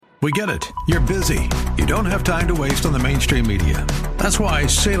We get it. You're busy. You don't have time to waste on the mainstream media. That's why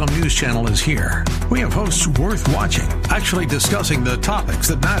Salem News Channel is here. We have hosts worth watching, actually discussing the topics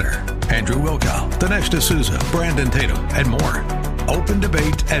that matter. Andrew Wilkow, Dinesh D'Souza, Brandon Tatum, and more. Open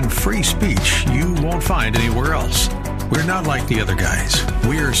debate and free speech you won't find anywhere else. We're not like the other guys.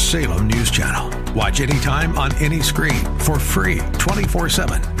 We're Salem News Channel. Watch anytime on any screen for free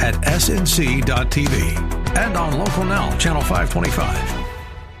 24/7 at snc.tv and on Local Now, Channel 525.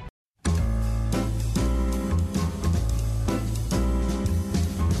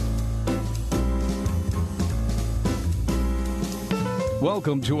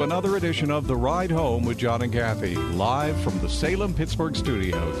 Welcome to another edition of The Ride Home with John and Kathy, live from the Salem-Pittsburgh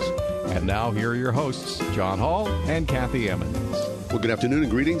studios. And now here are your hosts, John Hall and Kathy Emmons. Well, good afternoon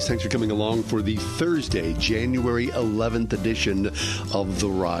and greetings. Thanks for coming along for the Thursday, January 11th edition of The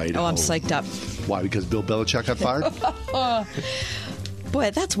Ride Home. I'm psyched up. Why? Because Bill Belichick got fired?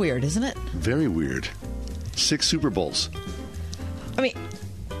 Boy, that's weird, isn't it? Very weird. 6 Super Bowls. I mean,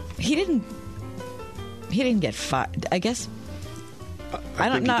 he didn't get fired, I guess. I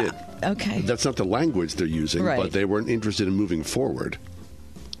don't know. Okay. That's not the language they're using, right. But they weren't interested in moving forward.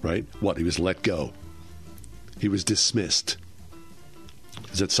 Right? What? He was let go. He was dismissed.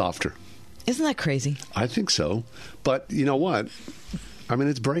 Is it softer? Isn't that crazy? I think so. But you know what? I mean,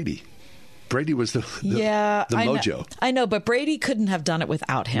 it's Brady. Brady was the mojo. I know, but Brady couldn't have done it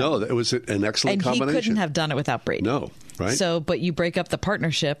without him. No, it was an excellent combination. And he couldn't have done it without Brady. No, right? So, but you break up the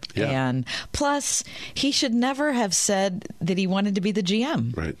partnership, and plus, he should never have said that he wanted to be the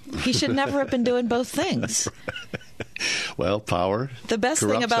GM. Right. He should never have been doing both things. Well, power. The best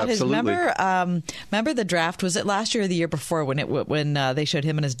thing about absolutely. remember the draft, was it last year or the year before when they showed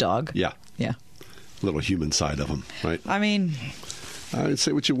him and his dog? Yeah. Yeah. Little human side of him, right? I mean, I'd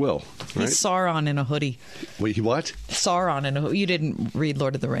say what you will. Right? He's Sauron in a hoodie. Wait, he what? Sauron in a hoodie. You didn't read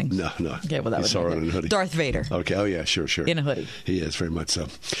Lord of the Rings? No. Okay, well, that He's was Sauron in a hoodie. Darth Vader. Okay. Oh, yeah, sure. In a hoodie. He is, very much so.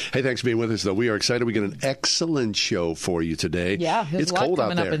 Hey, thanks for being with us, though. We are excited. We got an excellent show for you today. Yeah, it's cold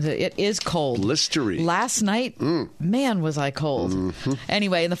out there. It is cold. Blistery. Last night, man, was I cold. Mm-hmm.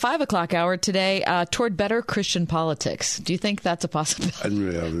 Anyway, in the 5 o'clock hour today, toward better Christian politics. Do you think that's a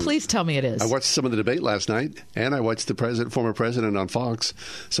possibility? Please tell me it is. I watched some of the debate last night, and I watched the former president on Fox.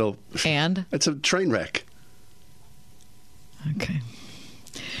 So, and it's a train wreck. Okay.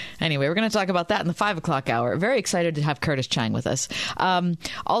 Anyway, we're going to talk about that in the 5 o'clock hour. Very excited to have Curtis Chang with us.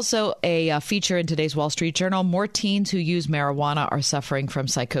 Also, a feature in today's Wall Street Journal: more teens who use marijuana are suffering from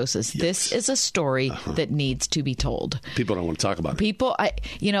psychosis. Yes. This is a story that needs to be told. People don't want to talk about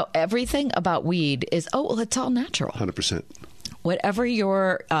it. Everything about weed is, it's all natural. 100%. Whatever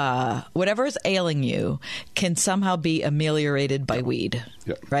is ailing you can somehow be ameliorated by weed,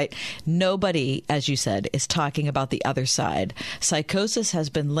 right? Nobody, as you said, is talking about the other side. Psychosis has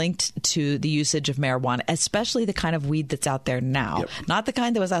been linked to the usage of marijuana, especially the kind of weed that's out there now, not the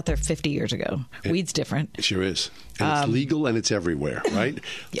kind that was out there 50 years ago. Weed's different. It sure is. And it's legal and it's everywhere, right?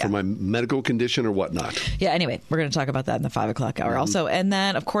 For my medical condition or whatnot. Yeah, anyway, we're going to talk about that in the 5 o'clock hour also. And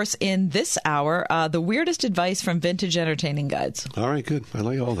then, of course, in this hour, the weirdest advice from Vintage Entertaining Guides. All right, good. I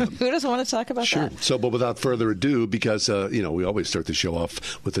like all that. Who doesn't want to talk about that? Sure. So, but without further ado, because, we always start the show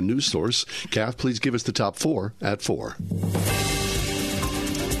off with a news source. Kath, please give us the top 4 at 4.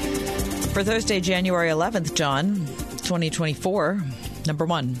 For Thursday, January 11th, John, 2024, number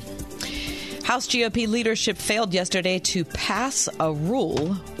 1. House GOP leadership failed yesterday to pass a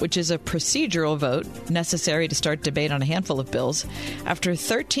rule, which is a procedural vote necessary to start debate on a handful of bills, after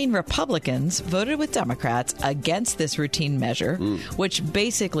 13 Republicans voted with Democrats against this routine measure, which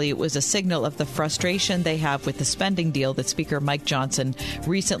basically was a signal of the frustration they have with the spending deal that Speaker Mike Johnson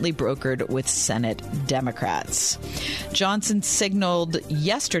recently brokered with Senate Democrats. Johnson signaled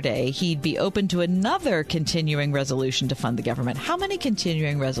yesterday he'd be open to another continuing resolution to fund the government. How many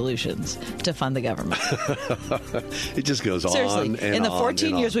continuing resolutions to fund the government? It just goes Seriously, on and in the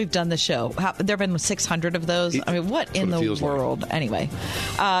 14 on years we've done the show, there have been 600 of those. I mean, what in the world? Like. Anyway,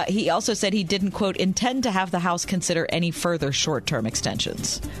 he also said he didn't, quote, intend to have the House consider any further short-term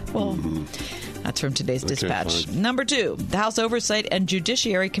extensions. Well, that's from today's Dispatch. Fine. Number 2, the House Oversight and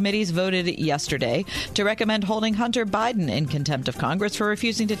Judiciary Committees voted yesterday to recommend holding Hunter Biden in contempt of Congress for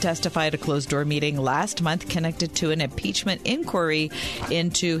refusing to testify at a closed-door meeting last month connected to an impeachment inquiry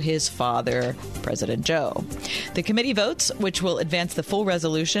into his father, President Joe. The committee votes, which will advance the full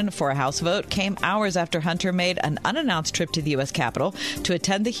resolution for a House vote, came hours after Hunter made an unannounced trip to the U.S. Capitol to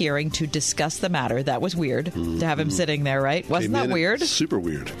attend the hearing to discuss the matter. That was weird to have him sitting there, right? Wasn't that weird? Super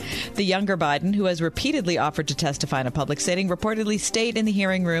weird. The younger Biden Biden, who has repeatedly offered to testify in a public setting, reportedly stayed in the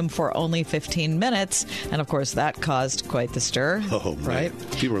hearing room for only 15 minutes. And, of course, that caused quite the stir. Oh, man.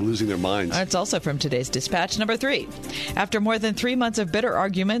 Right? People are losing their minds. It's also from today's Dispatch. Number 3. After more than 3 months of bitter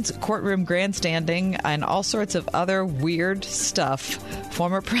arguments, courtroom grandstanding, and all sorts of other weird stuff,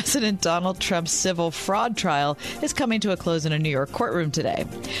 former President Donald Trump's civil fraud trial is coming to a close in a New York courtroom today.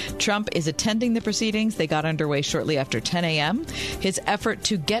 Trump is attending the proceedings. They got underway shortly after 10 a.m. His effort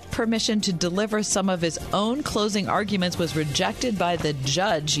to get permission to deliver some of his own closing arguments was rejected by the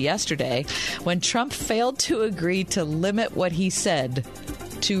judge yesterday when Trump failed to agree to limit what he said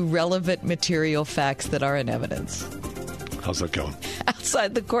to relevant material facts that are in evidence. How's that going?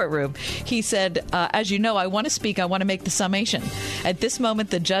 Outside the courtroom, he said, as you know, I want to speak. I want to make the summation. At this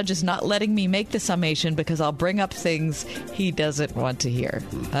moment, the judge is not letting me make the summation because I'll bring up things he doesn't want to hear.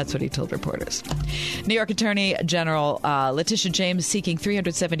 That's what he told reporters. New York Attorney General Letitia James seeking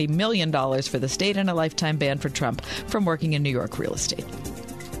 $370 million for the state and a lifetime ban for Trump from working in New York real estate.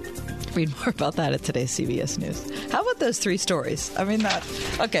 Read more about that at today's CBS News. How about those 3 stories? I mean, that.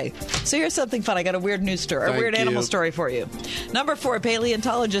 Okay, so here's something fun. I got a weird news story, a weird animal story for you. Number 4,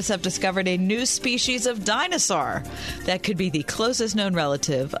 paleontologists have discovered a new species of dinosaur that could be the closest known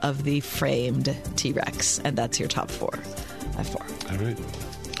relative of the framed T-Rex. And that's your top 4. I have 4. All right.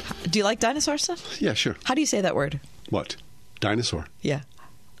 Do you like dinosaur stuff? Yeah, sure. How do you say that word? What? Dinosaur. Yeah.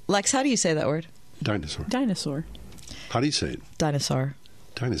 Lex, how do you say that word? Dinosaur. Dinosaur. How do you say it? Dinosaur.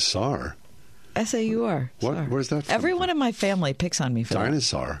 Dinosaur. S-A-U-R. What? Sorry. Where's that from? Everyone in my family picks on me for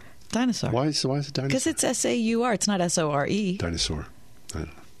Dinosaur. that. Dinosaur. Why is it dinosaur? Because it's S-A-U-R. It's not S-O-R-E. Dinosaur. I don't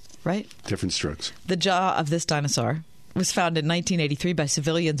know. Right? Different strokes. The jaw of this dinosaur was found in 1983 by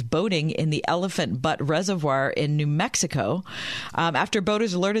civilians boating in the Elephant Butte Reservoir in New Mexico. After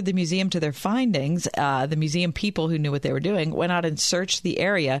boaters alerted the museum to their findings, the museum people who knew what they were doing went out and searched the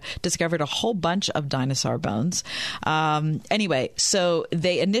area, discovered a whole bunch of dinosaur bones. Anyway, so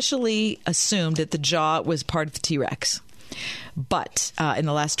they initially assumed that the jaw was part of the T-Rex. But in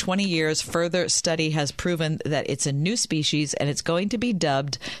the last 20 years, further study has proven that it's a new species, and it's going to be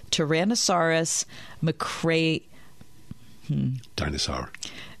dubbed Tyrannosaurus Dinosaur.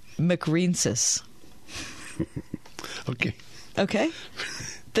 macrensis. Okay. Okay?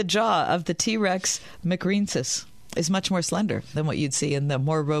 The jaw of the T-Rex macrensis is much more slender than what you'd see in the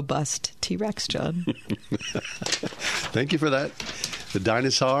more robust T-Rex, John. Thank you for that. The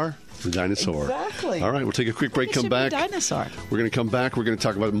dinosaur. Exactly. All right, we'll take a quick break, come back. Dinosaur. We're going to come back. We're going to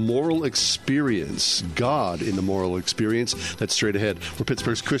talk about moral experience, God in the moral experience. That's straight ahead. We're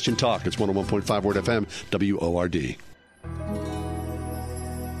Pittsburgh's Christian Talk. It's 101.5 Word FM, WORD.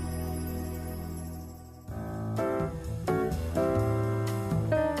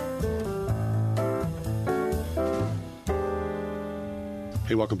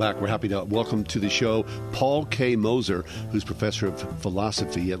 Hey, welcome back. We're happy to welcome to the show Paul K. Moser, who's professor of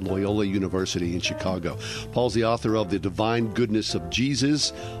philosophy at Loyola University in Chicago. Paul's the author of The Divine Goodness of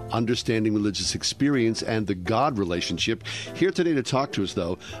Jesus, Understanding Religious Experience, and the God Relationship. Here today to talk to us,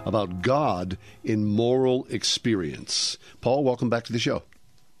 though, about God in moral experience. Paul, welcome back to the show.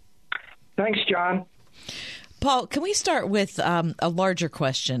 Thanks, John. Paul, can we start with a larger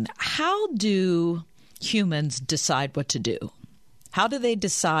question? How do humans decide what to do? How do they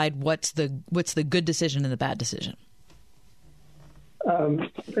decide what's the good decision and the bad decision?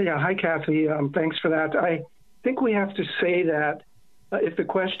 Hi, Kathy. Thanks for that. I think we have to say that if the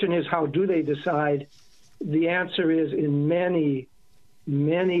question is how do they decide, the answer is in many,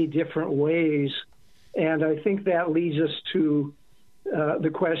 many different ways. And I think that leads us to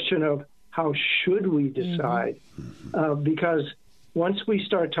the question of how should we decide? Because once we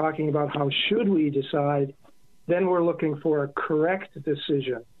start talking about how should we decide, then we're looking for a correct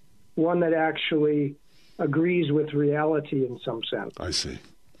decision, one that actually agrees with reality in some sense. I see.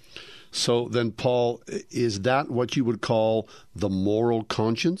 So then, Paul, is that what you would call the moral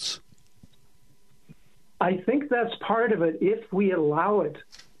conscience? I think that's part of it if we allow it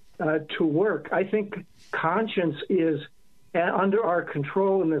to work. I think conscience is under our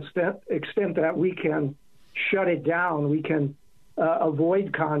control in the extent that we can shut it down. We can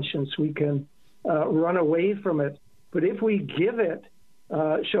avoid conscience. We can run away from it. But if we give it,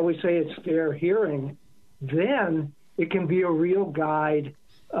 shall we say, its fair hearing, then it can be a real guide,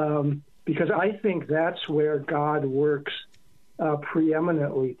 because I think that's where God works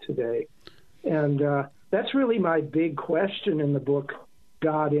preeminently today. And that's really my big question in the book,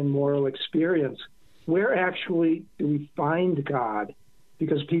 God in Moral Experience. Where actually do we find God?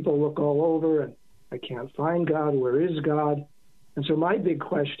 Because people look all over and I can't find God. Where is God? And so my big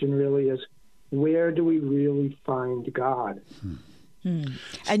question really is, where do we really find God?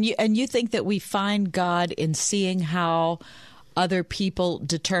 And you think that we find God in seeing how other people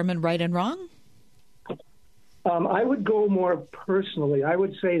determine right and wrong? I would go more personally. I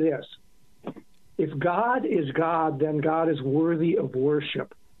would say this. If God is God, then God is worthy of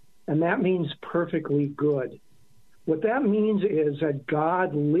worship. And that means perfectly good. What that means is that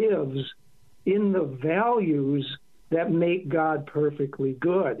God lives in the values that make God perfectly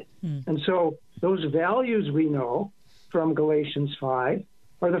good. And so those values we know from Galatians 5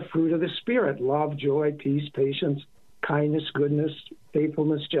 are the fruit of the Spirit: love, joy, peace, patience, kindness, goodness,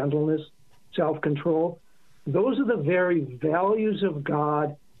 faithfulness, gentleness, self-control. Those are the very values of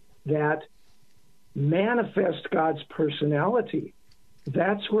God that manifest God's personality.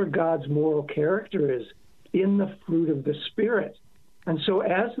 That's where God's moral character is, in the fruit of the Spirit. And so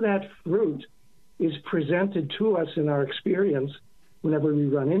as that fruit is presented to us in our experience, whenever we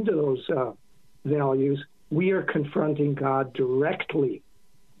run into those values, we are confronting God directly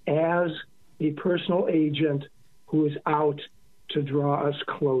as a personal agent who is out to draw us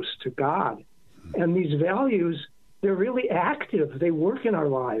close to God. And these values, they're really active. They work in our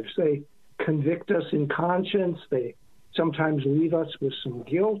lives. They convict us in conscience. They sometimes leave us with some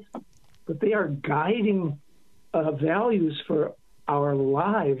guilt. But they are guiding values for our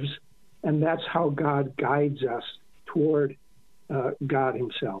lives, and that's how God guides us toward God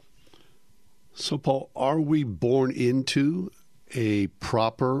himself. So, Paul, are we born into a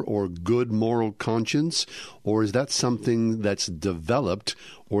proper or good moral conscience, or is that something that's developed,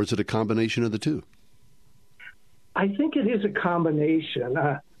 or is it a combination of the two? I think it is a combination.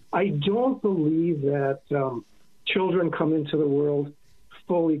 I don't believe that children come into the world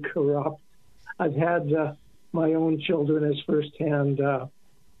fully corrupt. I've had my own children as firsthand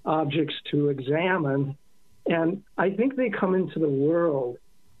objects to examine, and I think they come into the world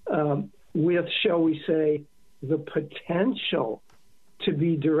with, shall we say, the potential to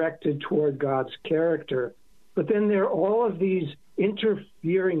be directed toward God's character. But then there are all of these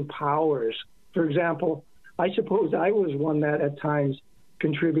interfering powers. For example, I suppose I was one that at times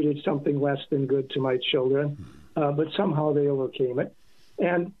contributed something less than good to my children, but somehow they overcame it.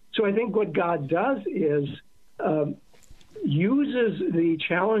 And so I think what God does is uses the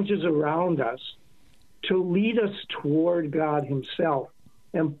challenges around us to lead us toward God himself.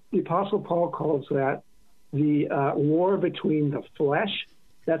 And the Apostle Paul calls that the war between the flesh,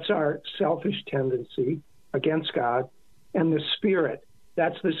 that's our selfish tendency against God, and the Spirit.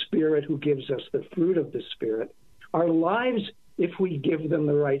 That's the Spirit who gives us the fruit of the Spirit. Our lives, if we give them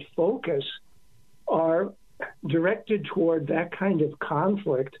the right focus, are directed toward that kind of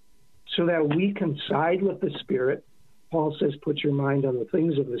conflict so that we can side with the Spirit. Paul says, put your mind on the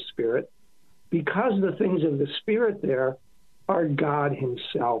things of the Spirit, because the things of the Spirit there are God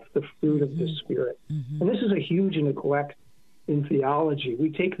himself, the fruit of the Spirit. And this is a huge neglect in theology.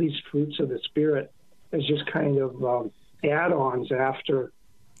 We take these fruits of the Spirit as just kind of add-ons after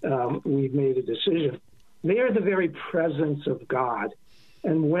we've made a decision. They are the very presence of God.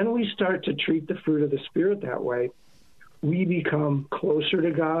 And when we start to treat the fruit of the Spirit that way, we become closer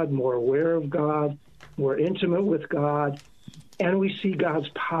to God, more aware of God, more intimate with God, and we see God's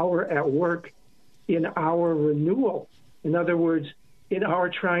power at work in our renewal. In other words, in our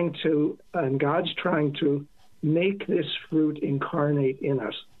trying to, and God's trying to make this fruit incarnate in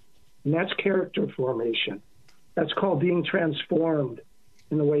us. And that's character formation. That's called being transformed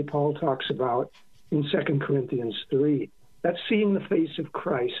in the way Paul talks about in 2 Corinthians 3. That's seeing the face of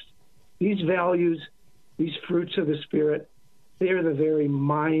Christ. These values, these fruits of the Spirit, they are the very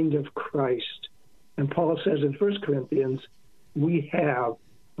mind of Christ. And Paul says in 1 Corinthians, we have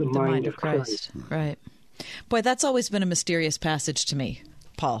the mind of Christ. Right. Boy, that's always been a mysterious passage to me,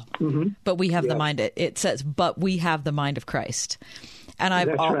 Paul. But we have the mind. It says, but we have the mind of Christ. And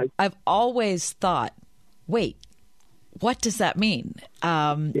I've always thought, wait, what does that mean?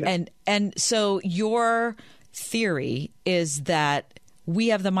 And so your theory is that we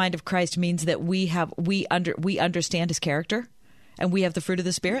have the mind of Christ means that we understand his character and we have the fruit of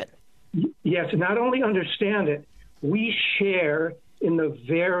the Spirit? Yes, not only understand it, we share in the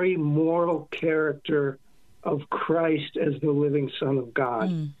very moral character of Christ as the living Son of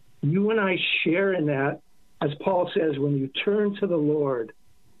God. You and I share in that, as Paul says, when you turn to the Lord,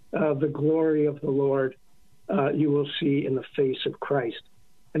 the glory of the Lord you will see in the face of Christ.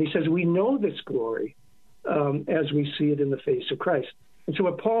 And he says, we know this glory as we see it in the face of Christ. And so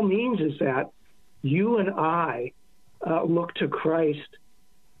what Paul means is that you and I look to Christ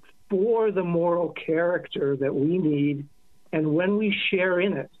for the moral character that we need. And when we share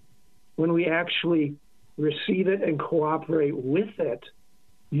in it, when we actually receive it and cooperate with it,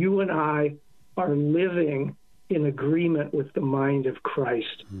 you and I are living in agreement with the mind of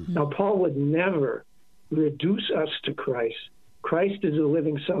Christ. Now, Paul would never reduce us to Christ. Christ is the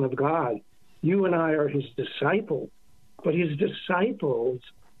living Son of God. You and I are his disciples, but his disciples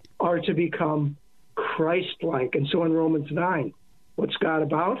are to become Christ-like. And so in Romans 9, what's God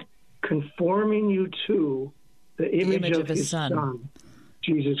about? Conforming you to the image of his Son,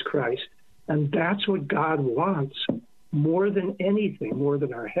 Jesus Christ. And that's what God wants more than anything, more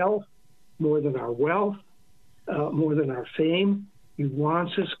than our health, more than our wealth, more than our fame. He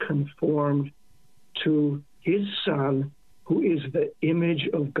wants us conformed to his Son, who is the image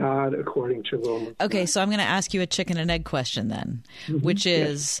of God according to Romans. Okay, so I'm going to ask you a chicken and egg question then, which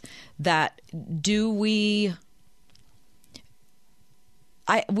is that we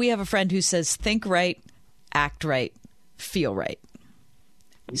have a friend who says think right, act right, feel right.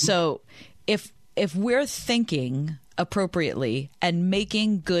 So if we're thinking appropriately and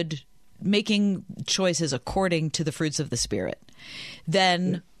making choices according to the fruits of the Spirit,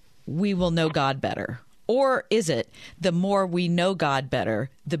 then we will know God better. Or is it the more we know God better,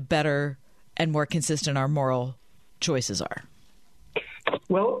 the better and more consistent our moral choices are?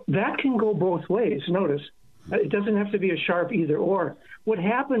 Well, that can go both ways. Notice, it doesn't have to be a sharp either or. What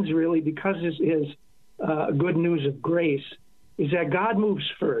happens really, because this is good news of grace, is that God moves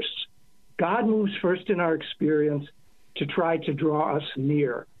first. God moves first in our experience to try to draw us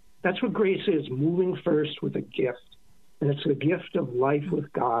near. That's what grace is, moving first with a gift. And it's the gift of life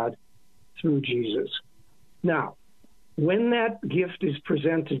with God through Jesus. Now, when that gift is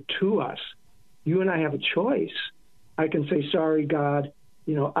presented to us, you and I have a choice. I can say, sorry, God,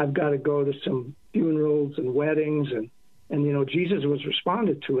 I've got to go to some funerals and weddings. And Jesus was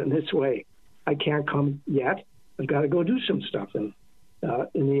responded to in this way. I can't come yet. I've got to go do some stuff. And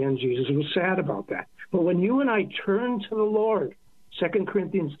in the end, Jesus was sad about that. But when you and I turn to the Lord, 2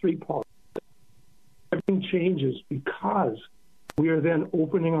 Corinthians 3, Paul, everything changes because we are then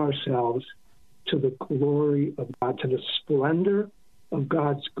opening ourselves to the glory of God, to the splendor of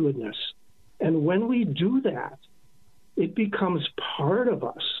God's goodness. And when we do that, it becomes part of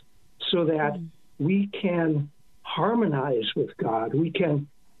us so that we can harmonize with God. We can,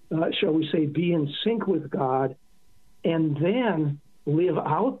 shall we say, be in sync with God and then live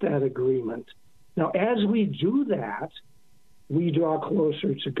out that agreement. Now, as we do that, we draw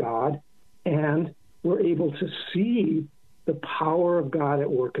closer to God and we're able to see the power of God at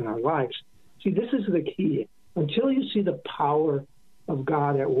work in our lives. See, this is the key. Until you see the power of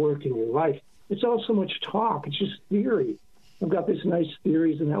God at work in your life, it's all so much talk. It's just theory. I've got this nice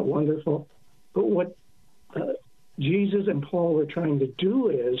theory, isn't that wonderful? But what Jesus and Paul are trying to do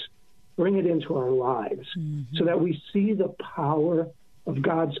is bring it into our lives so that we see the power of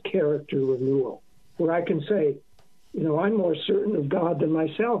God's character renewal, where I can say, I'm more certain of God than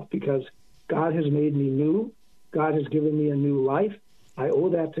myself because God has made me new. God has given me a new life. I owe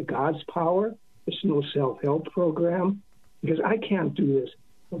that to God's power. It's no self-help program because I can't do this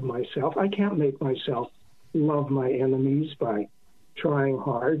of myself. I can't make myself love my enemies by trying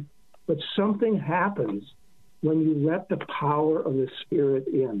hard. But something happens when you let the power of the Spirit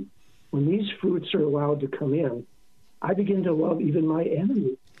in. When these fruits are allowed to come in, I begin to love even my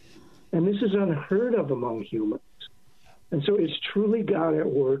enemies. And this is unheard of among humans. And so it's truly God at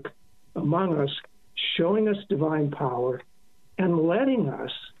work among us, showing us divine power and letting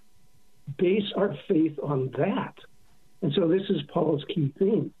us base our faith on that. And so this is Paul's key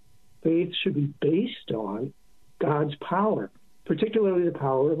theme. Faith should be based on God's power, particularly the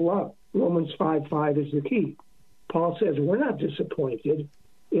power of love. Romans 5:5 is the key. Paul says we're not disappointed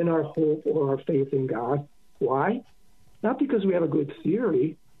in our hope or our faith in God. Why? Not because we have a good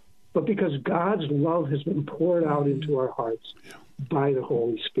theory, but because God's love has been poured out into our hearts by the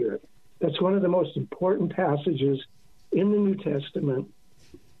Holy Spirit. That's one of the most important passages in the New Testament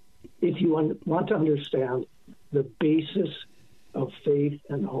if you want to understand the basis of faith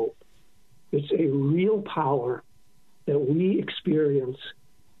and hope. It's a real power that we experience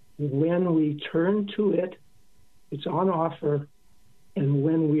when we turn to it. It's on offer, and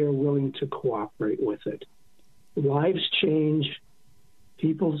when we are willing to cooperate with it. Lives change,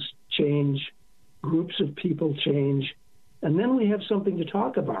 people change, groups of people change, and then we have something to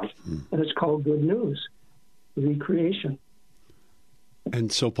talk about, and it's called good news, recreation.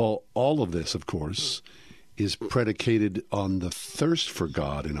 And so, Paul, all of this, of course, is predicated on the thirst for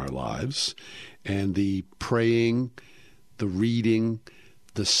God in our lives and the praying, the reading,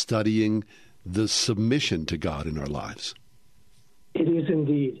 the studying, the submission to God in our lives. It is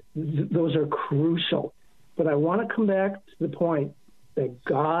indeed. Those are crucial. But I want to come back to the point that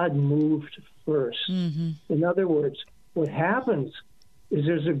God moved first. In other words, what happens is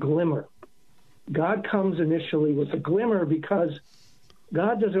there's a glimmer. God comes initially with a glimmer because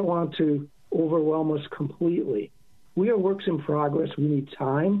God doesn't want to overwhelm us completely. We are works in progress. We need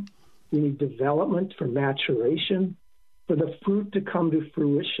time. We need development for maturation, for the fruit to come to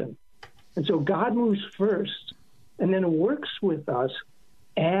fruition. And so God moves first and then works with us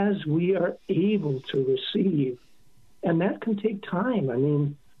as we are able to receive. And that can take time. I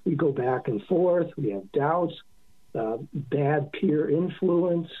mean, we go back and forth. We have doubts, bad peer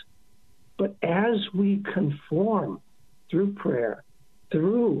influence. But as we conform through prayer,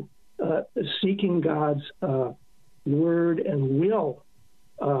 through seeking God's word and will,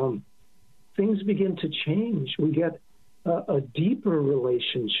 things begin to change. We get a deeper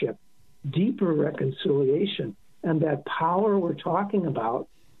relationship, deeper reconciliation, and that power we're talking about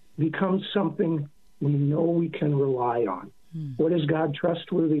becomes something we know we can rely on. What is God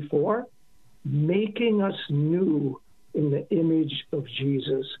trustworthy for? Making us new in the image of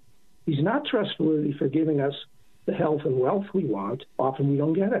Jesus. He's not trustworthy for giving us the health and wealth we want. Often we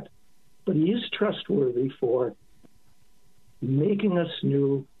don't get it. But he is trustworthy for making us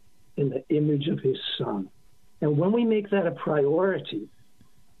new in the image of his Son. And when we make that a priority,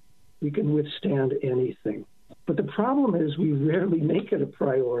 we can withstand anything. But the problem is we rarely make it a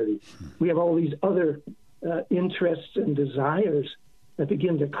priority. We have all these other interests and desires that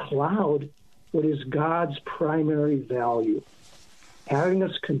begin to cloud what is God's primary value, having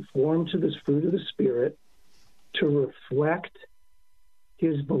us conform to this fruit of the Spirit to reflect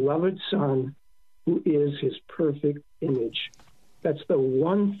his beloved Son, who is his perfect image. That's the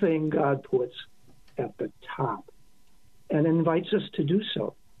one thing God puts at the top and invites us to do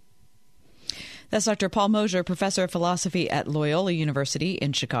so. That's Dr. Paul Moser, professor of philosophy at Loyola University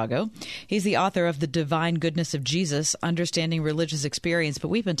in Chicago. He's the author of The Divine Goodness of Jesus, Understanding Religious Experience, but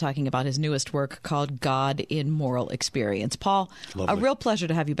we've been talking about his newest work called God in Moral Experience. Paul, Lovely. A real pleasure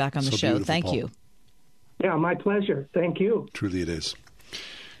to have you back on the show. Thank Paul. you. Yeah, my pleasure. Thank you. Truly it is.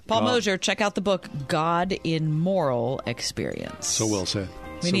 Paul Moser, check out the book, God in Moral Experience. So well said.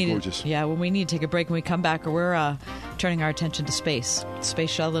 Gorgeous. Yeah, when we need to take a break, when we come back, we're turning our attention to space. Space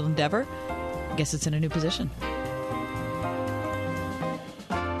Shuttle Endeavour, I guess it's in a new position.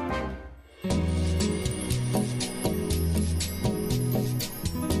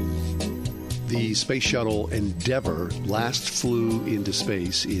 The Space Shuttle Endeavour last flew into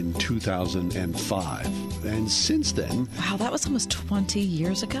space in 2005. And since then... Wow, that was almost 20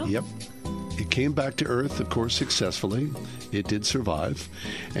 years ago? Yep. It came back to Earth, of course, successfully. It did survive.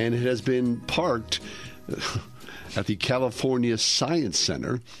 And it has been parked at the California Science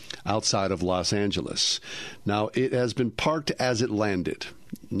Center outside of Los Angeles. Now, it has been parked as it landed,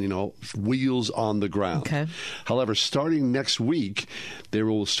 wheels on the ground. Okay. However, starting next week, they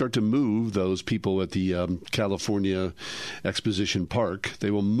will start to move those people at the California Exposition Park. They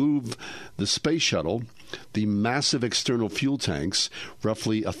will move the space shuttle, the massive external fuel tanks,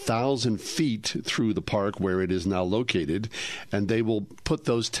 roughly 1,000 feet through the park where it is now located, and they will put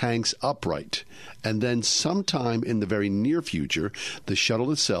those tanks upright. And then sometime in the very near future, the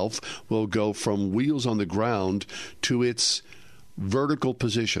shuttle itself will go from wheels on the ground to its vertical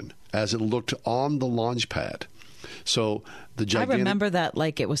position as it looked on the launch pad. So the gigantic... I remember that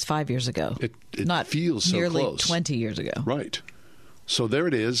like it was 5 years ago. It not feels so nearly close. 20 years ago. Right. So there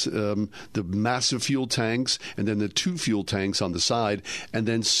it is, the massive fuel tanks, and then the 2 fuel tanks on the side. And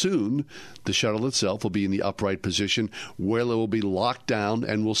then soon, the shuttle itself will be in the upright position where it will be locked down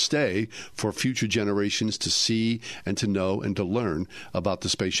and will stay for future generations to see and to know and to learn about the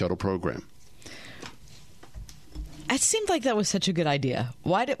space shuttle program. It seemed like that was such a good idea.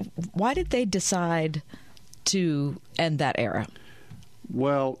 Why did they decide to end that era?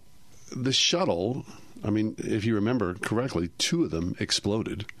 Well, the shuttle... I mean, if you remember correctly, 2 of them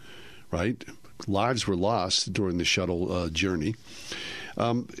exploded, right? Lives were lost during the shuttle journey.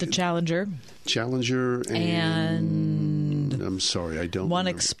 The Challenger. Challenger and... I'm sorry, I don't One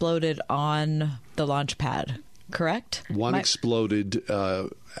remember. Exploded on the launch pad, correct? One exploded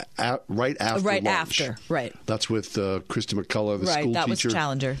right after right launch. After, right. That's with Krista McCullough, the school teacher. Right, that was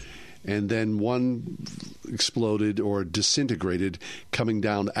Challenger. And then one exploded or disintegrated coming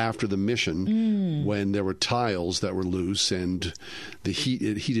down after the mission when there were tiles that were loose and it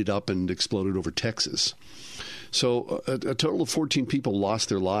heated up and exploded over Texas. So a total of 14 people lost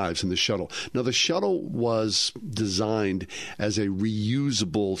their lives in the shuttle. Now, the shuttle was designed as a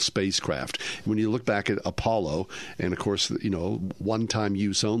reusable spacecraft. When you look back at Apollo, and of course, one-time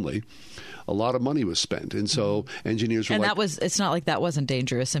use only, a lot of money was spent. And so engineers were it's not like that wasn't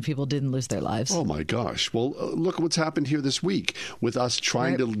dangerous and people didn't lose their lives. Oh, my gosh. Well, look at what's happened here this week with us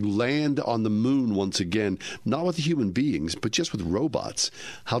trying to land on the moon once again, not with human beings, but just with robots.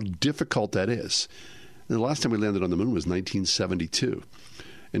 How difficult that is. And the last time we landed on the moon was 1972.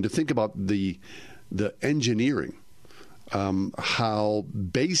 And to think about the engineering, how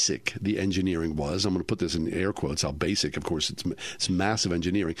basic the engineering was. I'm going to put this in air quotes, how basic. Of course, it's massive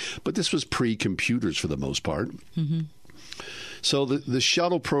engineering. But this was pre-computers for the most part. Mm-hmm. So the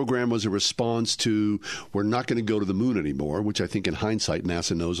shuttle program was a response to, we're not going to go to the moon anymore, which I think in hindsight,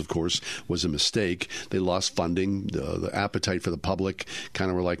 NASA knows, of course, was a mistake. They lost funding. The appetite for the public kind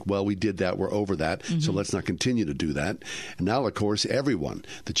of were like, well, we did that. We're over that. Mm-hmm. So let's not continue to do that. And now, of course, everyone,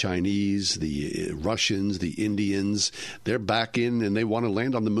 the Chinese, the Russians, the Indians, they're back in and they want to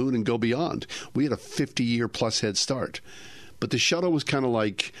land on the moon and go beyond. We had a 50-year plus head start. But the shuttle was kind of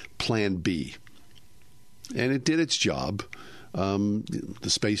like Plan B. And it did its job. The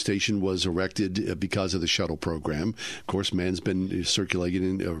space station was erected because of the shuttle program. Of course, man's been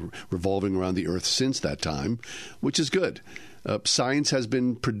circulating, revolving around the Earth since that time, which is good. Science has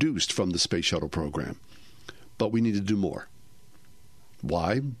been produced from the space shuttle program, but we need to do more.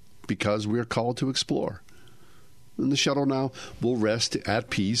 Why? Because we are called to explore. And the shuttle now will rest at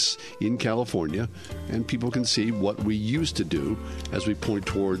peace in California, and people can see what we used to do as we point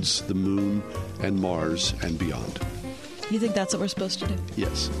towards the moon and Mars and beyond. You think that's what we're supposed to do?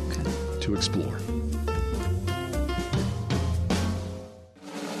 Yes. Okay. To explore.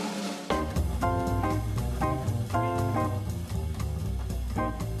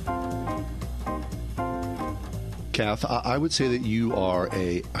 Kath, I would say that you are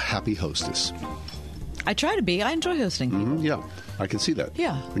a happy hostess. I try to be. I enjoy hosting people. Mm-hmm, yeah, I can see that.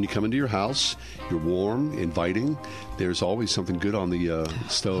 Yeah. When you come into your house, you're warm, inviting. There's always something good on the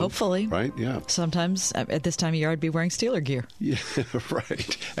stove. Hopefully. Right? Yeah. Sometimes at this time of year, I'd be wearing Steeler gear. Yeah,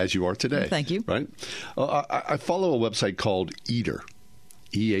 right. As you are today. Thank you. Right? I follow a website called Eater.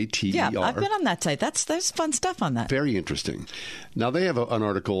 EATER. Yeah, I've been on that site. There's fun stuff on that. Very interesting. Now, they have an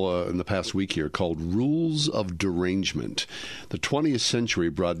article in the past week here called Rules of Derangement. The 20th century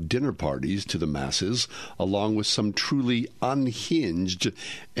brought dinner parties to the masses, along with some truly unhinged,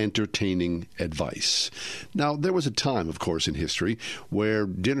 entertaining advice. Now, there was a time, of course, in history where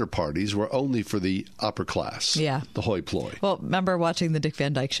dinner parties were only for the upper class. Yeah. The hoi polloi. Well, remember watching the Dick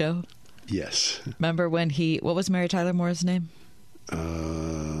Van Dyke Show? Yes. Remember when what was Mary Tyler Moore's name?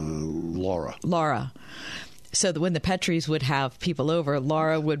 Laura. So that when the Petries would have people over,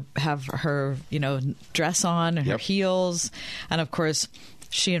 Laura would have her, dress on and her heels, and of course,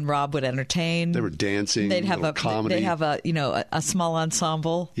 she and Rob would entertain. They were dancing. They'd have a comedy. They'd have a small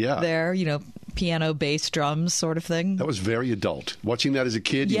ensemble. Yeah. There, piano, bass, drums, sort of thing. That was very adult. Watching that as a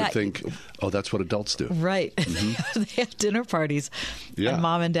kid, you would think, oh, that's what adults do. Right. Mm-hmm. They have dinner parties, and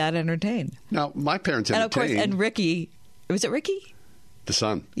mom and dad entertain. Now, my parents entertained. And of course, and Ricky. Was it Ricky? The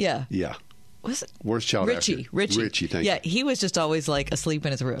son. Yeah. Yeah. Was it? Worst child Richie. actor. Richie, thank you. Yeah, he was just always like asleep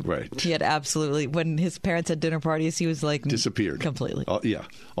in his room. Right. He had absolutely, when his parents had dinner parties, he was like disappeared completely. Yeah,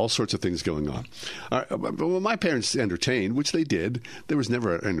 all sorts of things going on. But when my parents entertained, which they did, there was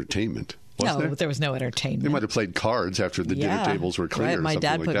never entertainment. There was no entertainment. They might have played cards after the dinner tables were clear. Right. Or my something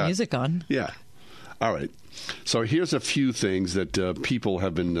dad like put that. music on. Yeah. All right. So here's a few things that people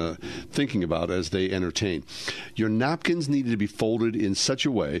have been thinking about as they entertain. Your napkins need to be folded in such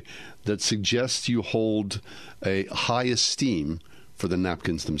a way that suggests you hold a high esteem for the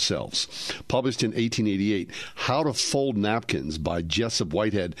napkins themselves. Published in 1888, How to Fold Napkins by Jessup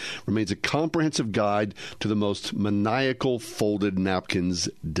Whitehead remains a comprehensive guide to the most maniacal folded napkins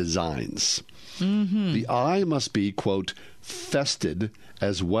designs. Mm-hmm. The eye must be, quote, fested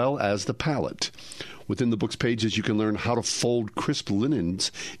as well as the palate. Within the book's pages, you can learn how to fold crisp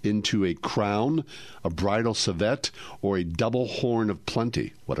linens into a crown, a bridal civet, or a double horn of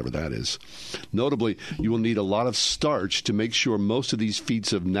plenty, whatever that is. Notably, you will need a lot of starch to make sure most of these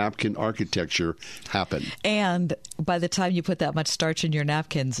feats of napkin architecture happen. And by the time you put that much starch in your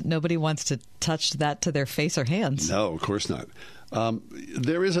napkins, nobody wants to touch that to their face or hands. No, of course not.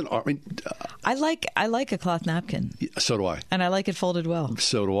 There is I like a cloth napkin. So do I. And I like it folded well.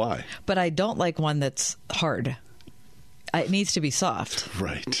 So do I. But I don't like one that's hard. It needs to be soft.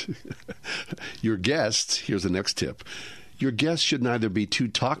 Right. Your guests, here's the next tip. Your guests should neither be too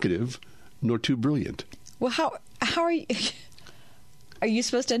talkative nor too brilliant. Well, how are you? Are you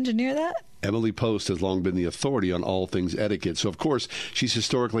supposed to engineer that? Emily Post has long been the authority on all things etiquette. So, of course, she's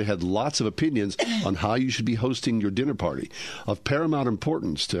historically had lots of opinions on how you should be hosting your dinner party. Of paramount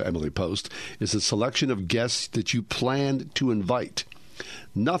importance to Emily Post is the selection of guests that you plan to invite.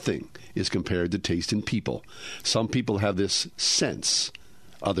 Nothing is compared to taste in people. Some people have this sense.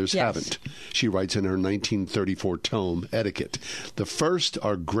 Others haven't. She writes in her 1934 tome, Etiquette. The first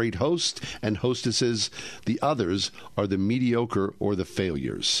are great hosts and hostesses. The others are the mediocre or the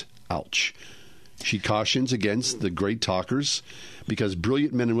failures. Ouch. She cautions against the great talkers because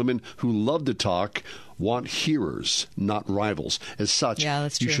brilliant men and women who love to talk want hearers, not rivals. As such,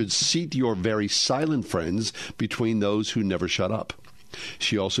 you should seat your very silent friends between those who never shut up.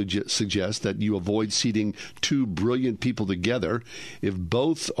 She also suggests that you avoid seating two brilliant people together. If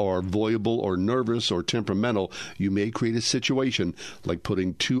both are voluble or nervous or temperamental, you may create a situation like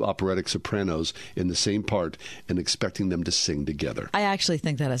putting two operatic sopranos in the same part and expecting them to sing together. I actually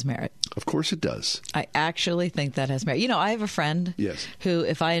think that has merit. Of course it does. I actually think that has merit. You know, I have a friend who,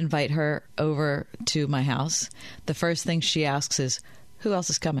 if I invite her over to my house, the first thing she asks is, who else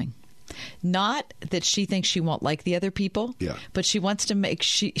is coming? Not that she thinks she won't like the other people, but she wants to make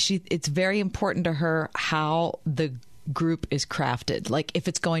it's very important to her how the group is crafted, like if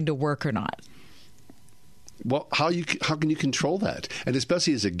it's going to work or not. Well, how can you control that? And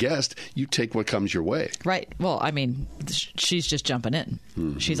especially as a guest, you take what comes your way. Right. Well, I mean, she's just jumping in.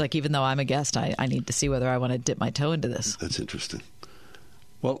 Mm-hmm. She's like, even though I'm a guest, I need to see whether I want to dip my toe into this. That's interesting.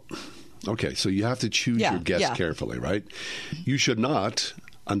 Well, okay, so you have to choose your guests carefully, right? You should not,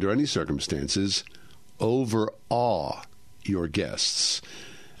 under any circumstances, overawe your guests.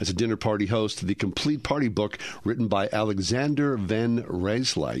 As a dinner party host, the Complete Party book, written by Alexander Van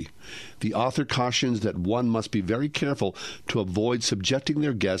Raesli, the author cautions that one must be very careful to avoid subjecting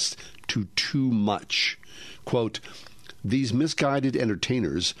their guests to too much. Quote, these misguided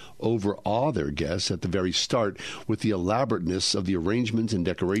entertainers overawe their guests at the very start with the elaborateness of the arrangements and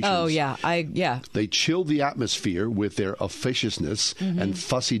decorations. Oh, yeah. They chill the atmosphere with their officiousness and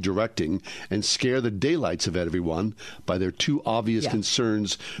fussy directing and scare the daylights of everyone by their too obvious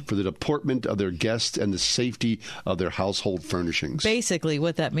concerns for the deportment of their guests and the safety of their household furnishings. Basically,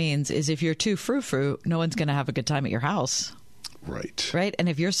 what that means is if you're too frou-frou, no one's going to have a good time at your house. Right. And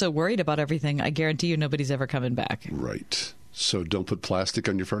if you're so worried about everything, I guarantee you nobody's ever coming back. Right. So don't put plastic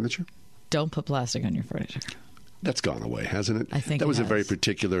on your furniture? Don't put plastic on your furniture. That's gone away, hasn't it? I think that was has. a very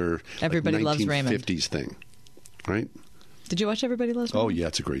particular Everybody Loves Raymond 1950s thing, right? Did you watch Everybody Loves Raymond? Oh, yeah,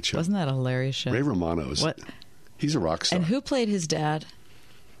 it's a great show. Wasn't that a hilarious show? Ray Romano is he's a rock star. And who played his dad?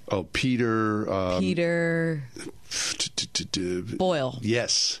 Oh, Peter Boyle.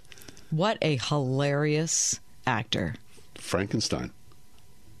 Yes. What a hilarious actor. Frankenstein.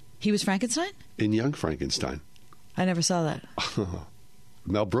 He was Frankenstein? In Young Frankenstein. I never saw that.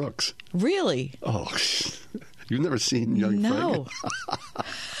 Mel Brooks. Really? Oh, you've never seen Young Frankenstein? No.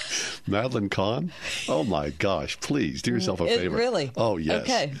 Madeline Kahn? Oh, my gosh. Please, do yourself a favor. Really? Oh, yes.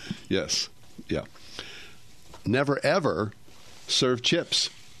 Okay. Yes. Yeah. Never, ever serve chips.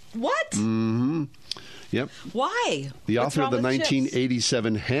 What? Mm-hmm. Yep. Why? The author of the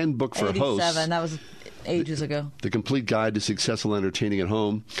 1987 Handbook for Hosts. That was ages ago. The Complete Guide to Successful Entertaining at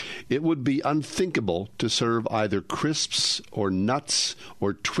Home. It would be unthinkable to serve either crisps or nuts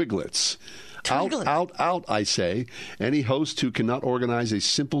or twiglets. Out, I say. Any host who cannot organize a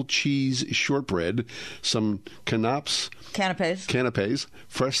simple cheese shortbread, some canapes,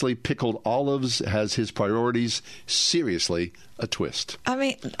 freshly pickled olives as his priorities, seriously a twist. I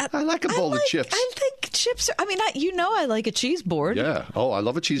mean, I like a bowl of chips. I think chips are, I like a cheese board. Yeah. Oh, I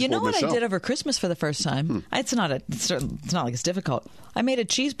love a cheese board myself. You know what I did over Christmas for the first time? It's not like it's difficult. I made a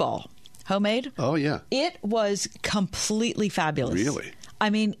cheese ball, homemade. Oh, yeah. It was completely fabulous. Really?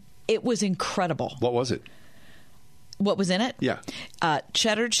 I mean, it was incredible. What was it? What was in it? Yeah.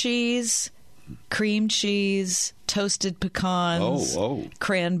 Cheddar cheese, cream cheese, toasted pecans,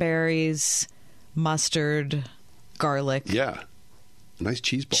 cranberries, mustard, garlic. Yeah. Nice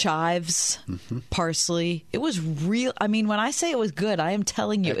cheese ball. Chives, parsley. It was real. I mean, when I say it was good, I am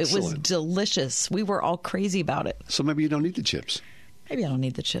telling you, It was delicious. We were all crazy about it. So maybe you don't need the chips. Maybe I don't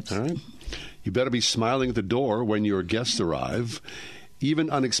need the chips. All right. You better be smiling at the door when your guests arrive. Even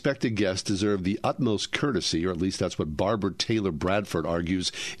unexpected guests deserve the utmost courtesy, or at least that's what Barbara Taylor Bradford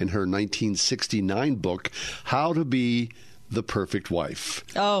argues in her 1969 book, How to Be the Perfect Wife.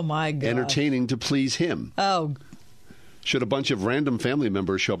 Oh, my God. Entertaining to please him. Oh, should a bunch of random family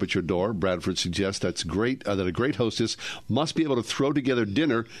members show up at your door, Bradford suggests that a great hostess must be able to throw together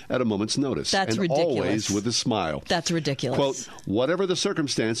dinner at a moment's notice. That's and ridiculous. Always with a smile. That's ridiculous. Quote, whatever the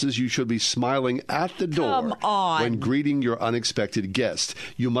circumstances, you should be smiling at the door Come on. when greeting your unexpected guest.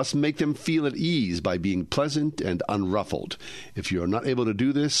 You must make them feel at ease by being pleasant and unruffled. If you are not able to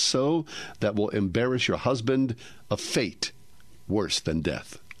do this, so that will embarrass your husband, a fate worse than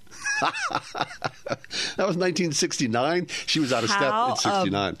death. That was 1969. She was out of step in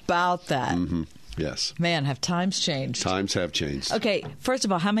 69. How about that? Mm-hmm. Yes. Man, have times changed? Times have changed. Okay, first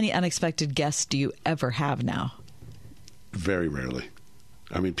of all, how many unexpected guests do you ever have now? Very rarely.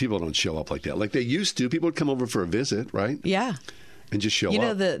 I mean, people don't show up like that. Like they used to. People would come over for a visit, right? Yeah. And just show up. You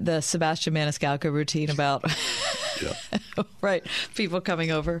know the Sebastian Maniscalco routine about right, people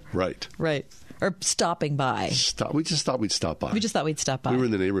coming over? Right. Right. Or stopping by. We just thought we'd stop by. We just thought we'd stop by. We were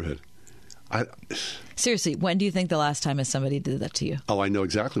in the neighborhood. Seriously, when do you think the last time somebody did that to you? Oh, I know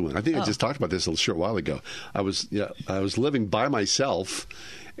exactly when. I think I just talked about this a short while ago. I was living by myself,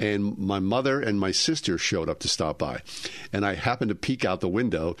 and my mother and my sister showed up to stop by. And I happened to peek out the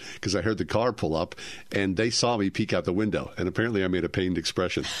window because I heard the car pull up, and they saw me peek out the window. And apparently I made a pained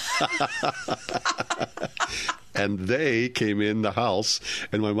expression. And they came in the house,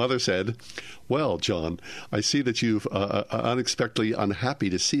 and my mother said, "Well, John, I see that you've unexpectedly unhappy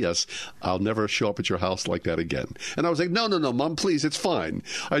to see us. I'll never show up at your house like that again." And I was like, no, Mom, please, it's fine.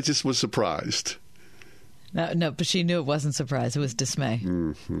 I just was surprised. No, but she knew it wasn't surprise. It was dismay.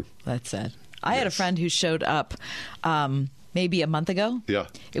 Mm-hmm. That's sad. I had a friend who showed up maybe a month ago. Yeah.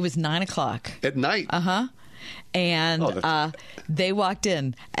 It was 9 o'clock. At night? Uh-huh. And they walked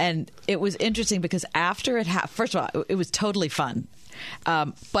in, and it was interesting because after it first of all, it was totally fun.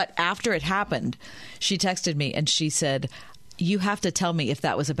 But after it happened, she texted me and she said, "You have to tell me if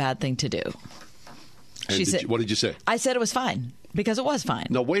that was a bad thing to do." And what did you say? I said it was fine because it was fine.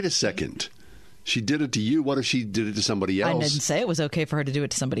 No, wait a second. She did it to you. What if she did it to somebody else? I didn't say it was okay for her to do it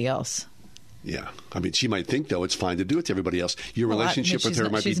to somebody else. Yeah. I mean, she might think, though, it's fine to do it to everybody else. Your relationship with her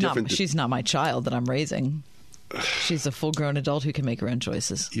might be different. She's not my child that I'm raising. She's a full-grown adult who can make her own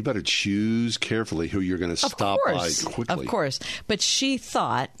choices. You better choose carefully who you're going to stop by quickly. Of course. But she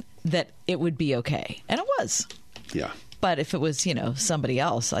thought that it would be okay. And it was. Yeah. But if it was, somebody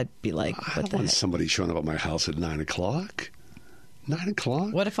else, I'd be like, I don't want somebody showing up at my house at 9 o'clock. 9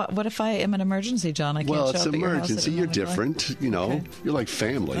 o'clock? What if I am an emergency, John? I can't show up at your house. Well, it's emergency. You're different. Okay. You're like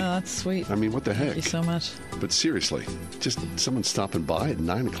family. Oh, that's sweet. I mean, what the heck? Thank you so much. But seriously, just someone stopping by at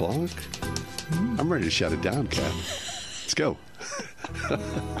 9 o'clock? I'm ready to shut it down, Kat. Let's go. What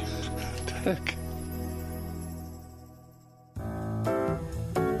the heck?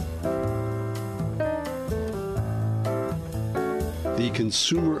 The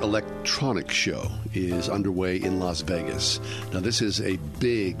Consumer Electronics Show is underway in Las Vegas. Now, this is a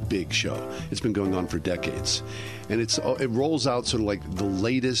big, big show. It's been going on for decades. And it rolls out sort of like the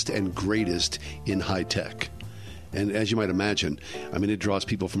latest and greatest in high tech. And as you might imagine, I mean, it draws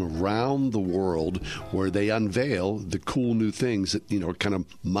people from around the world where they unveil the cool new things that, kind of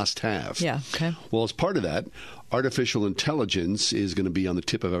must have. Yeah, okay. Well, as part of that, artificial intelligence is going to be on the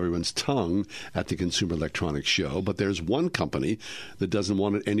tip of everyone's tongue at the Consumer Electronics Show. But there's one company that doesn't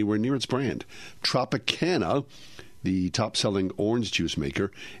want it anywhere near its brand. Tropicana, the top-selling orange juice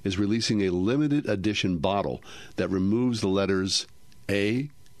maker, is releasing a limited edition bottle that removes the letters A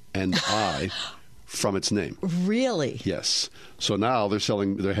and I from its name. Really? Yes. So now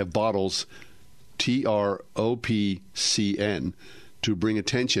they have bottles TROPCN to bring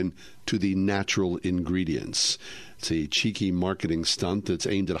attention to the natural ingredients. It's a cheeky marketing stunt that's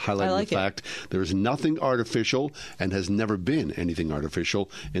aimed at highlighting the fact there is nothing artificial and has never been anything artificial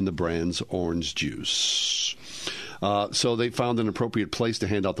in the brand's orange juice. So they found an appropriate place to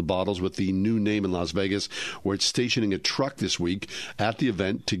hand out the bottles with the new name in Las Vegas, where it's stationing a truck this week at the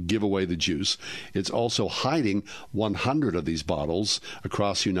event to give away the juice. It's also hiding 100 of these bottles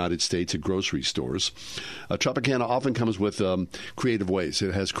across the United States at grocery stores. Tropicana often comes with creative ways.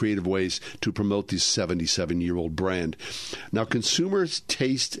 It has creative ways to promote this 77-year-old brand. Now, consumers'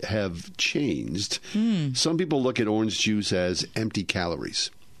 tastes have changed. Some people look at orange juice as empty calories,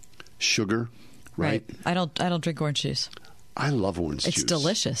 sugar. Right. I don't drink orange juice. I love orange juice. It's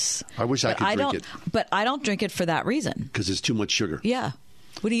delicious. I wish I could drink it. But I don't drink it for that reason. Because it's too much sugar. Yeah.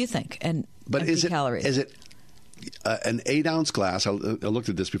 What do you think? And but empty calories. Is it an 8-ounce glass? I looked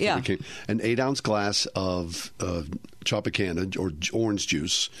at this before we came. An 8-ounce glass of Tropicana or orange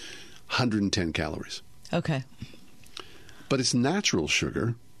juice, 110 calories. Okay. But it's natural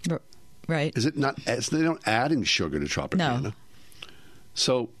sugar. Right. Is it not? They don't adding sugar to Tropicana. No.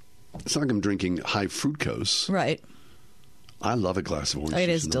 So it's not like I'm drinking high fructose. Right. I love a glass of orange juice. It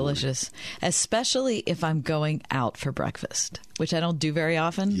is delicious, especially if I'm going out for breakfast, which I don't do very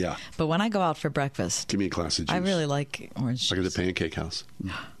often. Yeah. But when I go out for breakfast, give me a glass of juice. I really like orange juice. Like at the Pancake House.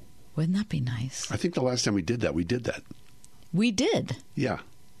 Wouldn't that be nice? I think the last time we did that. We did. Yeah.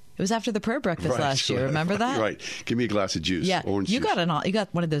 It was after the prayer breakfast last year. Remember that? Right. Give me a glass of juice. Yeah. Orange you juice. You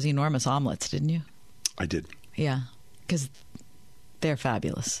got one of those enormous omelets, didn't you? I did. Yeah. Because they're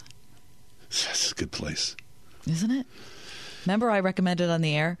fabulous. That's a good place. Isn't it? Remember I recommended on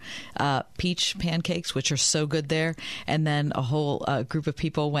the air peach pancakes, which are so good there. And then a whole group of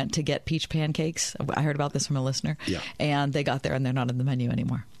people went to get peach pancakes. I heard about this from a listener. Yeah. And they got there and they're not on the menu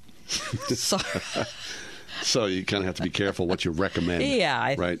anymore. So you kind of have to be careful what you recommend.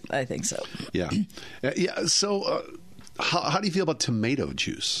 Yeah, right? I think so. Yeah. Yeah. So how do you feel about tomato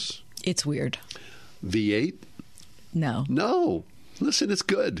juice? It's weird. V8? No. Listen, it's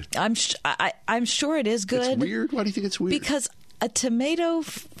good. I'm sure it is good. It's weird? Why do you think it's weird? Because a tomato,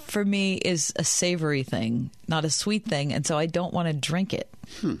 for me, is a savory thing, not a sweet thing, and so I don't want to drink it.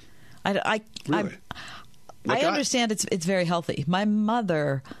 Really? I understand it's very healthy. My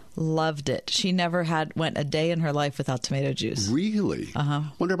mother loved it. She never went a day in her life without tomato juice. Really? Uh-huh.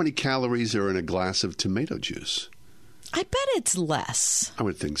 Wonder how many calories are in a glass of tomato juice. I bet it's less. I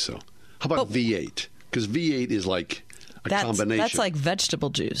would think so. How about V8? Because V8 is like a combination. That's like vegetable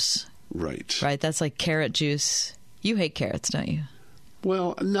juice. Right. Right? That's like carrot juice. You hate carrots, don't you?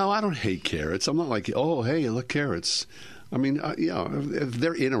 Well, no, I don't hate carrots. I'm not like, oh, hey, look, carrots. I mean, if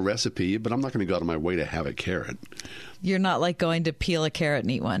they're in a recipe, but I'm not going to go out of my way to have a carrot. You're not like going to peel a carrot and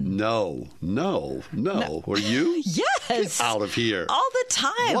eat one. No. Were you? Yes. Get out of here. All the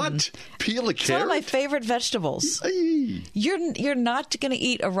time. What? Peel a carrot? It's one of my favorite vegetables. Hey. You're not going to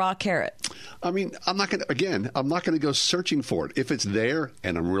eat a raw carrot. I mean, I'm not going to go searching for it. If it's there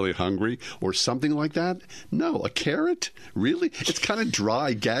and I'm really hungry or something like that, no. A carrot? Really? It's kind of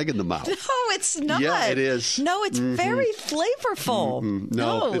dry, gag in the mouth. No, it's not. Yeah, it is. No, it's very flavorful.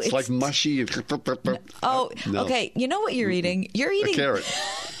 No, it's like mushy. Oh, no. Okay. You know what you're eating? You're eating a carrot.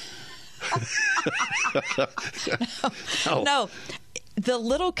 No. The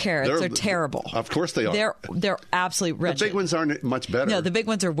little carrots are terrible. Of course they are. They're absolutely wretched. The big ones aren't much better. No, the big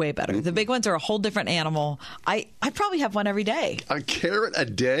ones are way better. The big ones are a whole different animal. I probably have one every day. A carrot a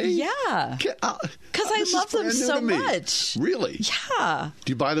day? Yeah. Because I love them so much. Really? Yeah.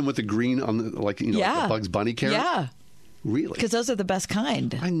 Do you buy them with the green on the, like the Bugs Bunny carrot? Yeah. Really? Because those are the best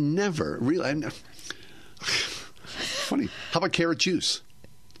kind. I never. Funny. How about carrot juice?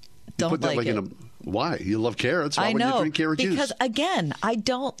 You Don't like it. Why? You love carrots. Why would you drink carrot juice? Because again, I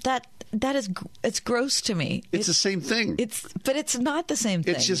don't. That is, it's gross to me. It's the same thing. But it's not the same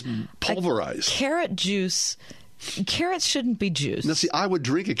thing. It's just pulverized. Carrot juice. Carrots shouldn't be juice. Now, see, I would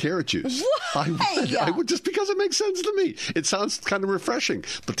drink a carrot juice. I would just because it makes sense to me. It sounds kind of refreshing.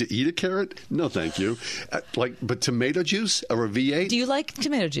 But to eat a carrot, no, thank you. But tomato juice or a V8. Do you like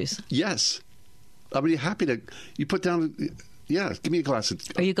tomato juice? Yes. I mean, happy to. You put down. Yeah, give me a glass of.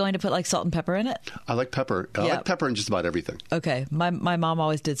 Are you going to put like salt and pepper in it? I like pepper. I like pepper in just about everything. Okay, my mom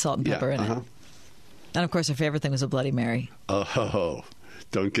always did salt and pepper in it, and of course her favorite thing was a Bloody Mary. Oh,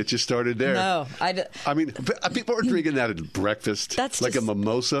 don't get you started there. No, I mean, people are drinking that at breakfast. That's like just, a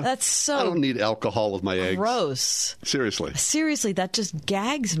mimosa. That's so. I don't need alcohol with my eggs. Gross. Seriously, that just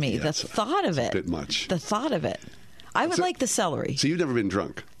gags me. Yeah, the thought of it. A bit much. The thought of it. I would like the celery. So you've never been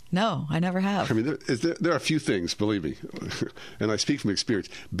drunk? No, I never have. I mean, there are a few things, believe me, and I speak from experience,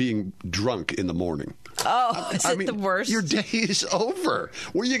 being drunk in the morning. Oh, is it the worst? Your day is over.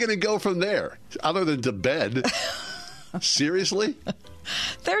 Where are you going to go from there, other than to bed? Seriously?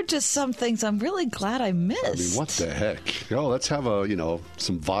 There are just some things I'm really glad I missed. I mean, what the heck? Oh, let's have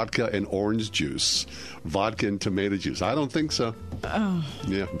some vodka and orange juice. Vodka and tomato juice. I don't think so. Oh.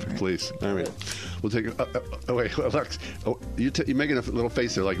 Yeah, please. All right. We'll take wait, Alex. You're making a little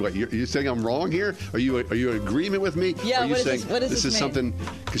face there. Like, what? You're saying I'm wrong here? Are you in agreement with me? Yeah, are you saying what does this is mean? Something,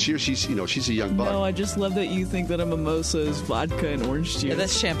 because she's a young bug. No, I just love that you think that a mimosa is vodka and orange juice. Yeah,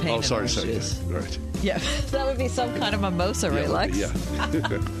 that's champagne and orange juice. Yeah, right. Yeah, that would be some kind of mimosa, right, Lex? Yeah. Vodka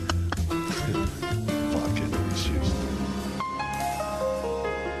and orange juice.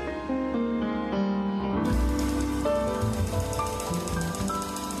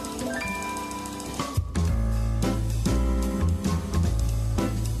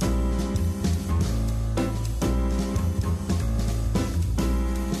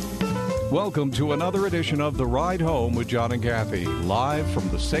 Welcome to another edition of The Ride Home with John and Kathy, live from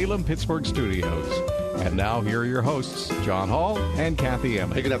the Salem-Pittsburgh studios. And now here are your hosts, John Hall and Kathy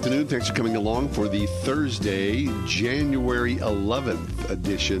Emmett. Hey, good afternoon. Thanks for coming along for the Thursday, January 11th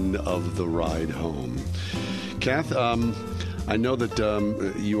edition of The Ride Home. Kath, I know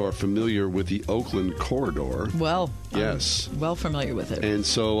that you are familiar with the Oakland corridor. Well, yes. I'm well familiar with it. And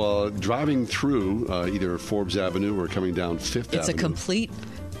so driving through either Forbes Avenue or coming down Fifth Avenue. It's a complete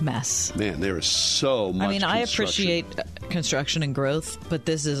mess. Man, there is so much. I mean, I construction. appreciate construction and growth, but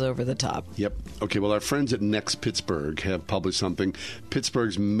this is over the top. Yep. Okay, well, our friends at Next Pittsburgh have published something,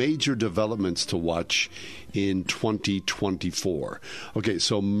 Pittsburgh's major developments to watch in 2024. Okay,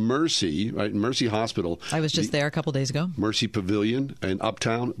 so Mercy, right, Mercy Hospital. I was just there a couple days ago. Mercy Pavilion in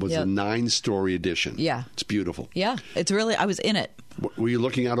Uptown was a 9-story addition. Yeah. It's beautiful. Yeah, it's really, I was in it. Were you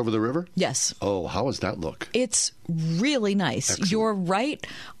looking out over the river? Yes. Oh, how does that look? It's really nice. Excellent. You're right,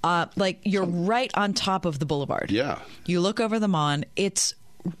 right on top of the boulevard. Yeah. You look over the Mon. It's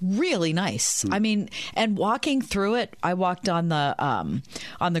really nice. I mean, and walking through it, I walked on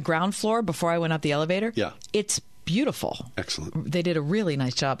the ground floor before I went up the elevator. Yeah. It's beautiful. Excellent. They did a really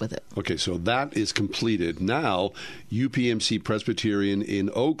nice job with it. Okay, so that is completed. Now, UPMC Presbyterian in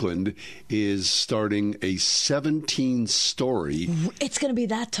Oakland is starting a 17-story... It's going to be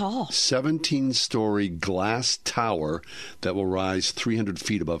that tall. 17-story glass tower that will rise 300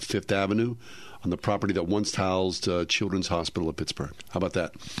 feet above Fifth Avenue on the property that once housed Children's Hospital of Pittsburgh. How about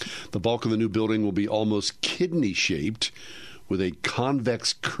that? The bulk of the new building will be almost kidney-shaped, with a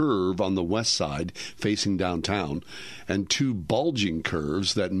convex curve on the west side facing downtown and 2 bulging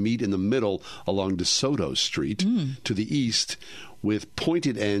curves that meet in the middle along DeSoto Street to the east, with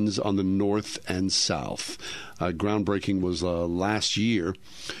pointed ends on the north and south. Groundbreaking was last year.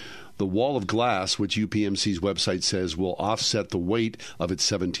 The wall of glass, which UPMC's website says will offset the weight of its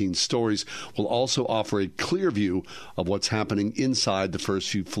 17 stories, will also offer a clear view of what's happening inside the first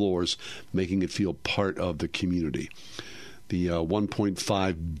few floors, making it feel part of the community. The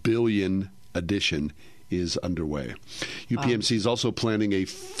 $1.5 billion addition is underway. UPMC is also planning a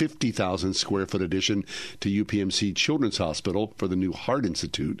 50,000 square foot addition to UPMC Children's Hospital for the new Heart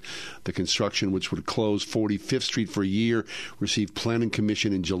Institute. The construction, which would close 45th Street for a year, received planning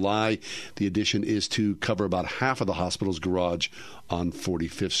commission in July. The addition is to cover about half of the hospital's garage on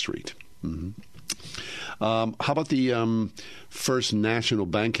 45th Street. How about the First National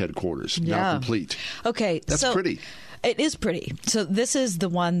Bank headquarters? Now complete. Okay. That's pretty. It is pretty. So this is the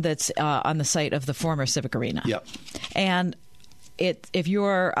one that's on the site of the former Civic Arena. Yep. And if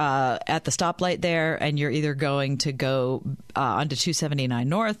you're at the stoplight there and you're either going to go onto 279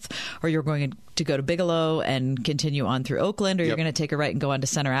 North, or you're going to go to Bigelow and continue on through Oakland, or you're going to take a right and go onto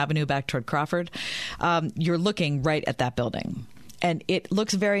Center Avenue back toward Crawford, you're looking right at that building. And it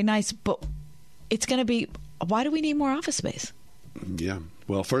looks very nice, but it's going to be, why do we need more office space? Yeah.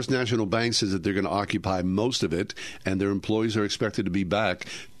 Well, First National Bank says that they're going to occupy most of it, and their employees are expected to be back.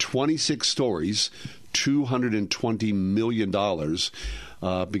 26 stories, $220 million.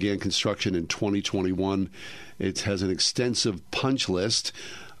 Began construction in 2021. It has an extensive punch list.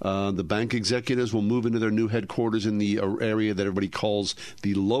 The bank executives will move into their new headquarters in the area that everybody calls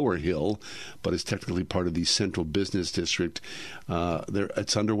the Lower Hill, but is technically part of the Central Business District.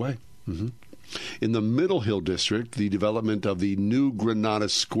 It's underway. Mm-hmm. In the Middle Hill District, the development of the new Granada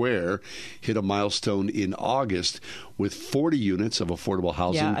Square hit a milestone in August with 40 units of affordable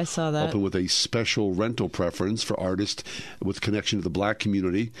housing. Yeah, I saw that. Open with a special rental preference for artists with connection to the black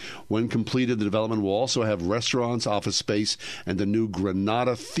community. When completed, the development will also have restaurants, office space, and the new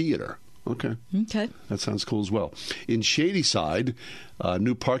Granada Theater. Okay. That sounds cool as well. In Shadyside,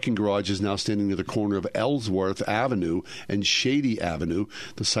 new parking garage is now standing near the corner of Ellsworth Avenue and Shady Avenue,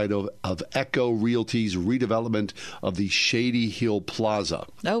 the site of Echo Realty's redevelopment of the Shady Hill Plaza.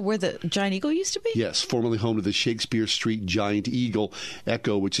 Oh, where the Giant Eagle used to be? Yes, formerly home to the Shakespeare Street Giant Eagle.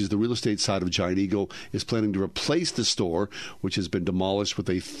 Echo, which is the real estate side of Giant Eagle, is planning to replace the store, which has been demolished, with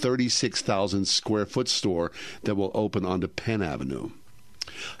a 36,000 square foot store that will open onto Penn Avenue.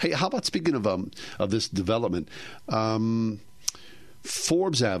 Hey, how about, speaking of this development,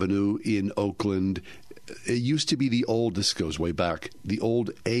 Forbes Avenue in Oakland, it used to be the old, this goes way back, the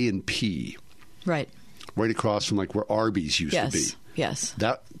old A&P. Right. Right across from like where Arby's used to be. Yes.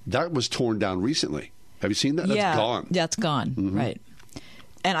 That was torn down recently. Have you seen that? That's gone. That's gone. Mm-hmm. Right.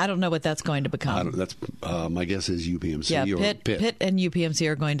 And I don't know what that's going to become. That's my guess is UPMC or Pitt. Pitt and UPMC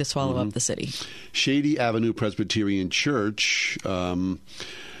are going to swallow up the city. Shady Avenue Presbyterian Church,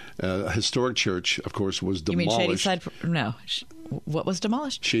 historic church, of course, was demolished. You mean Shadyside? No. What was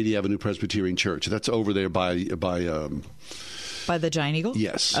demolished? Shady Avenue Presbyterian Church. That's over there by the Giant Eagle?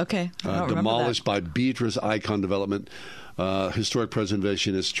 Yes. Okay. I don't demolished remember that. by Beatrice Icon Development. Historic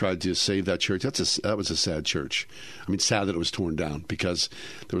preservationists tried to save that church. That was a sad church. I mean, sad that it was torn down because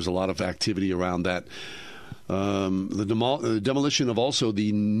there was a lot of activity around that. The demolition of also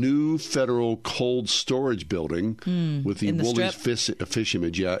the new federal cold storage building with the Woolies fish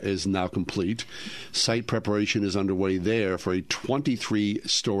image is now complete. Site preparation is underway there for a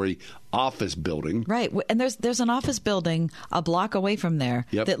 23-story office building. Right. And there's an office building a block away from there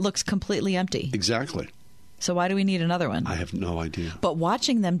that looks completely empty. Exactly. So why do we need another one? I have no idea. But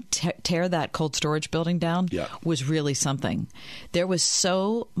watching them tear that cold storage building down was really something. There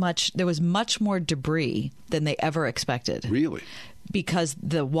was much more debris than they ever expected. Really? Because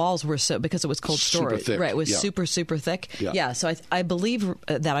the walls were because it was cold storage. Super thick. Right, it was super, super thick. Yeah. So I believe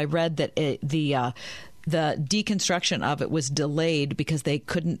that I read that the deconstruction of it was delayed because they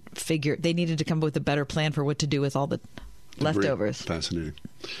they needed to come up with a better plan for what to do with all the leftovers. Fascinating.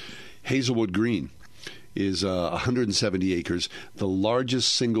 Hazelwood Green is 170 acres, the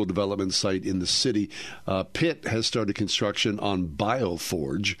largest single development site in the city. Pitt has started construction on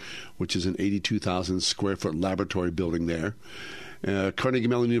Bioforge, which is an 82,000 square foot laboratory building there. Carnegie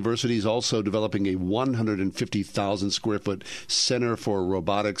Mellon University is also developing a 150,000 square foot center for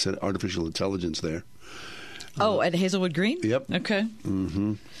robotics and artificial intelligence there. At Hazelwood Green? Yep. Okay.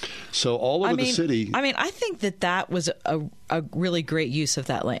 Mm-hmm. So all over the city. I think that was a really great use of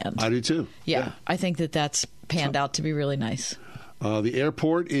that land. I do too. Yeah. I think that's panned out to be really nice. The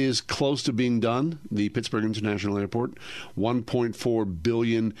airport is close to being done. The Pittsburgh International Airport, $1.4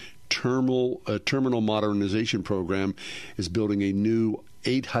 billion terminal modernization program is building a new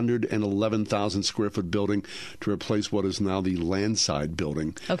 811,000 square foot building to replace what is now the landside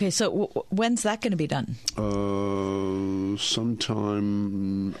building. Okay, so when's that going to be done?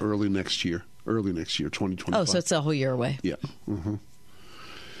 Sometime early next year, 2025. Oh, so it's a whole year away. Yeah. Mm-hmm.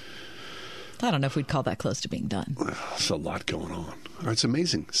 I don't know if we'd call that close to being done. There's a lot going on. It's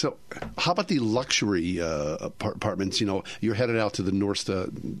amazing. So how about the luxury apartments? You know, you're headed out to the north,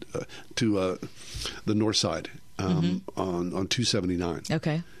 the north side on 279.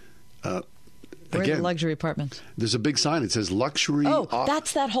 Okay. Where are the luxury apartments? There's a big sign. It says luxury. Oh,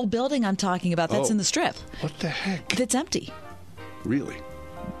 that's that whole building I'm talking about. That's in the Strip. What the heck? It's empty. Really?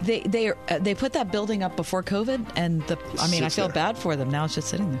 They put that building up before COVID, and I feel bad for them. Now it's just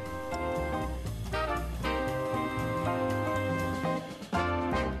sitting there.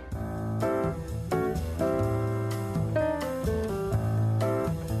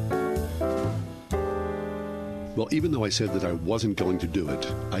 Well, even though I said that I wasn't going to do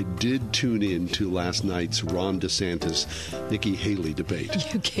it, I did tune in to last night's Ron DeSantis, Nikki Haley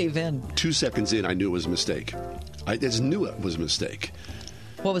debate. You gave in. 2 seconds in, I knew it was a mistake. I just knew it was a mistake.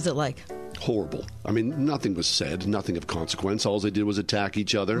 What was it like? Horrible. I mean, nothing was said, nothing of consequence. All they did was attack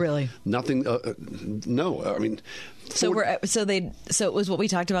each other. Really? Nothing. No. I mean. So it was what we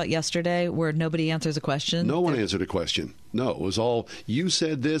talked about yesterday, where nobody answers a question. No one answered a question. No, it was all you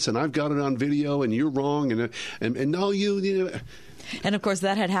said this, and I've got it on video, and you're wrong, and no, you know. And of course,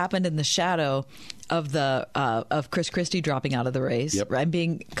 that had happened in the shadow of of Chris Christie dropping out of the race. Yep. Right?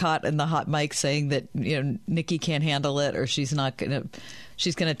 Being caught in the hot mic saying that Nikki can't handle it, or she's going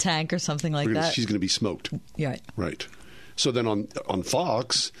to tank or something like that. She's going to be smoked. Yeah. Right. So then on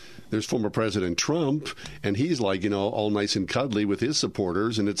Fox, there's former President Trump, and he's like, all nice and cuddly with his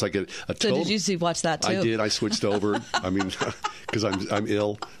supporters, and it's like a total... So did you watch that too? I did. I switched over. I mean, because I'm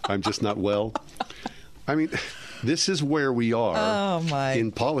ill. I'm just not well. I mean, this is where we are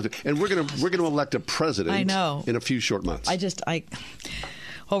in politics, and we're gonna elect a president. I know. In a few short months.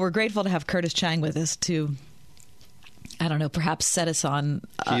 We're grateful to have Curtis Chang with us to, I don't know, perhaps set us on...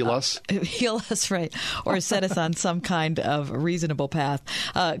 Heal us, right, or set us on some kind of reasonable path.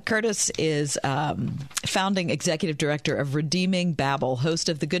 Curtis is founding executive director of Redeeming Babel, host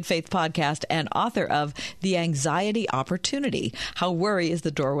of the Good Faith podcast, and author of The Anxiety Opportunity, How Worry is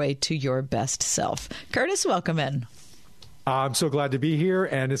the Doorway to Your Best Self. Curtis, welcome in. I'm so glad to be here,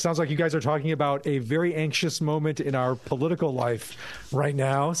 and it sounds like you guys are talking about a very anxious moment in our political life right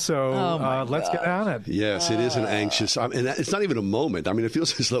now, so let's get on it. Yes, it is an anxious, and it's not even a moment. I mean, it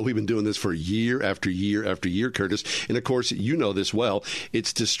feels as though we've been doing this for year after year after year, Curtis, and of course, you know this well.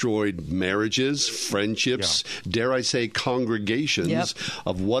 It's destroyed marriages, friendships, dare I say, congregations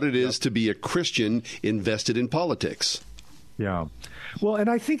of what it is to be a Christian invested in politics. Yeah. Well, and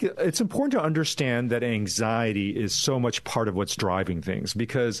I think it's important to understand that anxiety is so much part of what's driving things,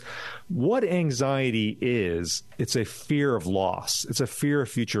 because what anxiety is, it's a fear of loss. It's a fear of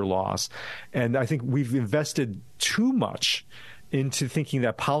future loss. And I think we've invested too much into thinking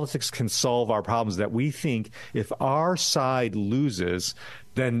that politics can solve our problems, that we think if our side loses,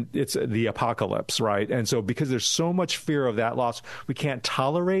 then it's the apocalypse, right? And so because there's so much fear of that loss, we can't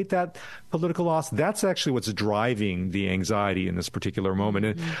tolerate that political loss. That's actually what's driving the anxiety in this particular moment.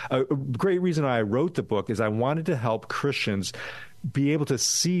 And a great reason I wrote the book is I wanted to help Christians be able to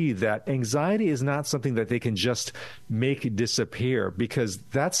see that anxiety is not something that they can just make disappear, because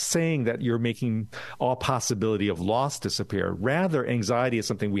that's saying that you're making all possibility of loss disappear. Rather, anxiety is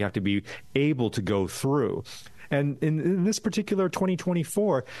something we have to be able to go through. And in this particular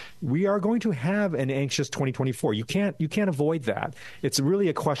 2024, we are going to have an anxious 2024. You can't avoid that. It's really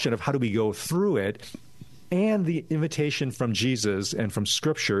a question of how do we go through it. And the invitation from Jesus and from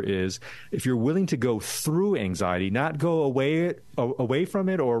Scripture is, if you're willing to go through anxiety, not go away from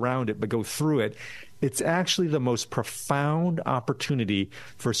it or around it, but go through it, it's actually the most profound opportunity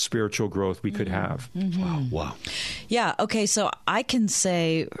for spiritual growth we could have. Wow. Yeah. Okay. So I can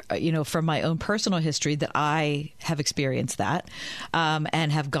say, from my own personal history that I have experienced that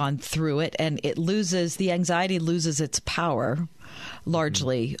and have gone through it, and the anxiety loses its power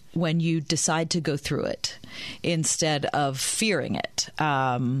largely when you decide to go through it instead of fearing it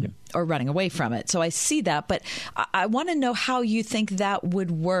or running away from it. So I see that, but I want to know how you think that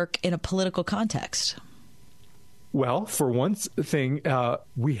would work in a political context. Well, for one thing,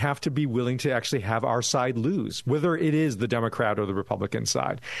 we have to be willing to actually have our side lose, whether it is the Democrat or the Republican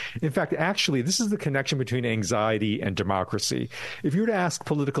side. In fact, actually, this is the connection between anxiety and democracy. If you were to ask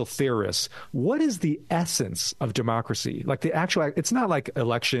political theorists, what is the essence of democracy? Like it's not like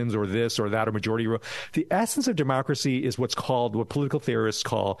elections or this or that or majority rule. The essence of democracy is what political theorists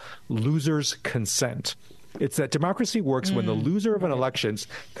call losers' consent. It's that democracy works when the loser of an election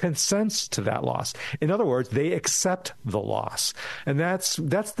consents to that loss. In other words, they accept the loss. And that's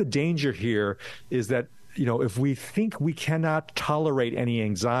the danger here, is that if we think we cannot tolerate any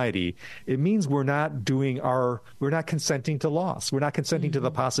anxiety, it means we're not consenting to loss. We're not consenting to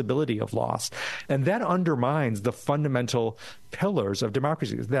the possibility of loss. And that undermines the fundamental pillars of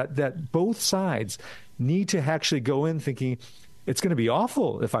democracy, that both sides need to actually go in thinking, it's going to be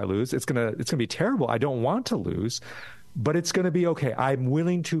awful if I lose. It's going to be terrible. I don't want to lose, but it's going to be okay. I'm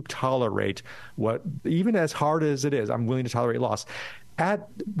willing to tolerate even as hard as it is, I'm willing to tolerate loss.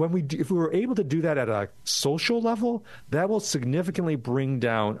 If we were able to do that at a social level, that will significantly bring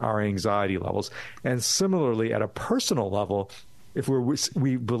down our anxiety levels. And similarly, at a personal level, if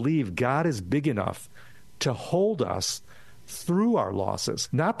we believe God is big enough to hold us through our losses,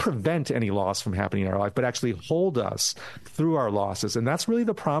 not prevent any loss from happening in our life, but actually hold us through our losses. And that's really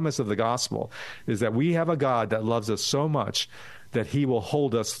the promise of the gospel, is that we have a God that loves us so much that he will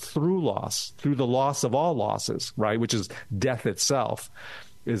hold us through loss, through the loss of all losses, right, which is death itself,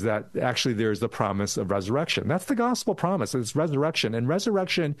 is that actually there's the promise of resurrection. That's the gospel promise. It's resurrection. And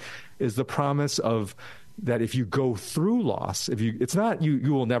resurrection is the promise of that if you go through loss, it's not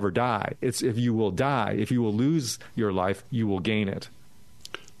you will never die. It's if you will die, if you will lose your life, you will gain it.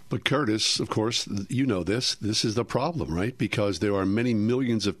 But Curtis, of course, you know this. This is the problem, right? Because there are many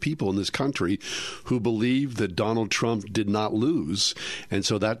millions of people in this country who believe that Donald Trump did not lose. And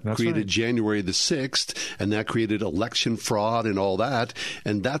so that's created right. January the 6th, and that created election fraud and all that.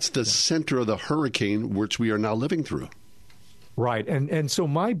 And that's the center of the hurricane which we are now living through. Right. And so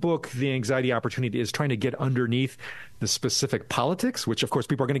my book, The Anxiety Opportunity, is trying to get underneath the specific politics, which, of course,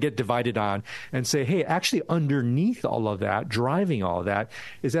 people are going to get divided on, and say, hey, actually underneath all of that, driving all of that,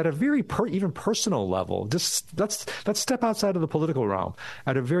 is at a very even personal level. Just let's step outside of the political realm.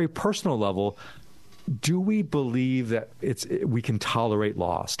 At a very personal level, do we believe that we can tolerate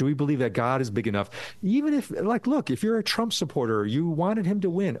loss? Do we believe that God is big enough? Even if, look, if you're a Trump supporter, you wanted him to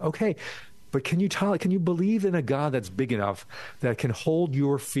win, okay. But can you believe in a God that's big enough that can hold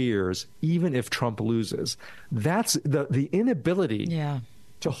your fears even if Trump loses? That's the inability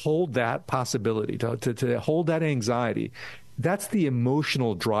to hold that possibility, to hold that anxiety. That's the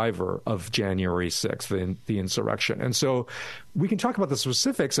emotional driver of January 6th, the insurrection. And so we can talk about the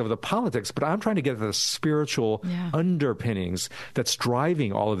specifics of the politics, but I'm trying to get the spiritual underpinnings that's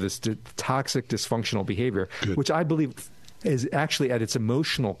driving all of this toxic, dysfunctional behavior, which I believe is actually at its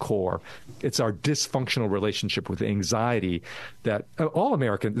emotional core. It's our dysfunctional relationship with anxiety that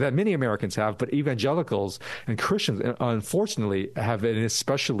many Americans have, but evangelicals and Christians, unfortunately, have an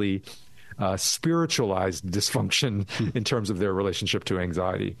especially spiritualized dysfunction in terms of their relationship to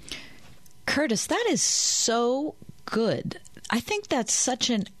anxiety. Curtis, that is so good. I think that's such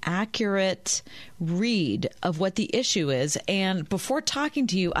an accurate read of what the issue is. And before talking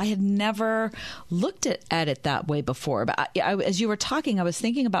to you, I had never looked at it that way before. But as you were talking, I was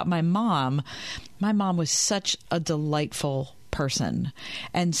thinking about my mom. My mom was such a delightful person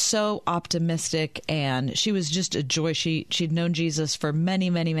and so optimistic, and she was just a joy. She'd known Jesus for many,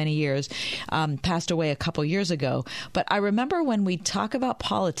 many, many years, passed away a couple years ago. But I remember when we talk about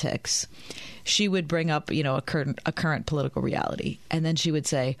politics, she would bring up, a current political reality, and then she would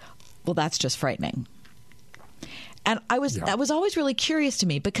say, well, that's just frightening. And that was always really curious to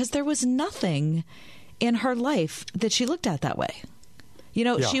me, because there was nothing in her life that she looked at that way.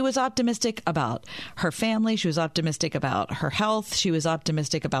 She was optimistic about her family. She was optimistic about her health. She was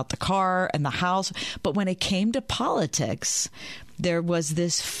optimistic about the car and the house. But when it came to politics, there was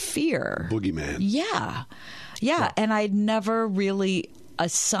this fear. Boogeyman. Yeah. And I'd never really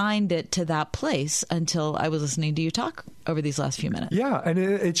assigned it to that place until I was listening to you talk over these last few minutes. Yeah. And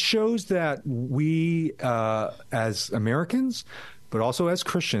it shows that we, as Americans, but also as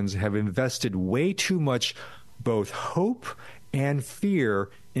Christians, have invested way too much both hope and fear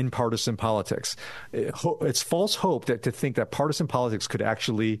in partisan politics. It's false hope to think that partisan politics could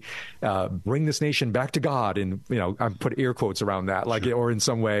actually bring this nation back to God, and I put air quotes around that, or in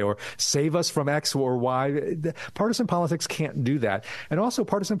some way, or save us from X or Y. Partisan politics can't do that, and also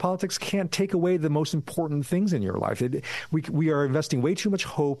partisan politics can't take away the most important things in your life. We are investing way too much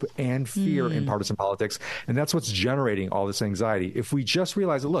hope and fear in partisan politics, and that's what's generating all this anxiety. If we just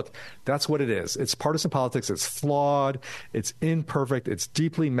realize that, look, that's what it is. It's partisan politics. It's flawed. It's imperfect. It's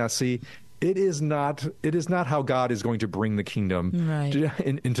deeply messy. It is not how God is going to bring the kingdom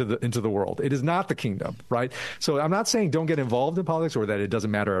into the world. It is not the kingdom, right? So I'm not saying don't get involved in politics or that it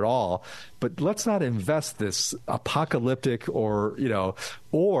doesn't matter at all, but let's not invest this apocalyptic or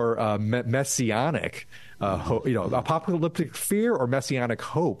messianic apocalyptic fear or messianic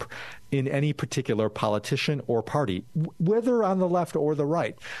hope in any particular politician or party, whether on the left or the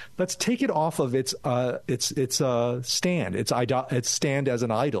right. Let's take it off of its stand, its stand as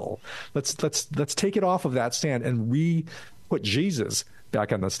an idol. Let's take it off of that stand and put Jesus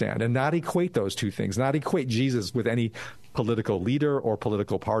back on the stand, and not equate those two things, not equate Jesus with any political leader or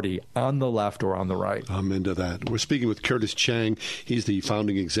political party on the left or on the right. I'm into that. We're speaking with Curtis Chang. He's the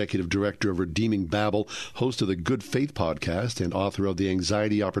founding executive director of Redeeming Babel, host of the Good Faith podcast, and author of The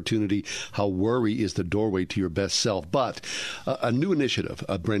Anxiety Opportunity, How Worry is the Doorway to Your Best Self. But a new initiative,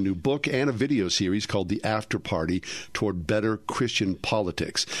 a brand new book, and a video series called The After Party Toward Better Christian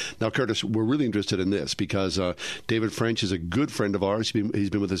Politics. Now, Curtis, we're really interested in this because David French is a good friend of ours. He's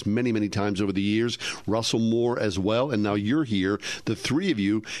been with us many, many times over the years. Russell Moore as well, and now you're here. The three of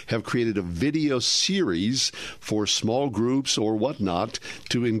you have created a video series for small groups or whatnot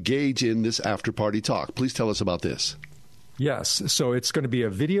to engage in this after-party talk. Please tell us about this. Yes. So it's going to be a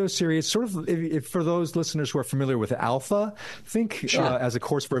video series, sort of, if for those listeners who are familiar with Alpha, think as a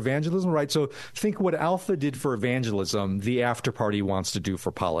course for evangelism, right? So think what Alpha did for evangelism, the After Party wants to do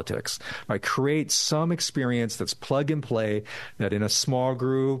for politics, right? Create some experience that's plug and play, that in a small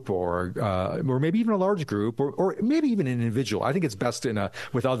group or maybe even a large group or maybe even an individual. I think it's best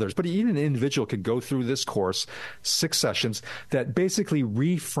with others, but even an individual could go through this course, 6 sessions, that basically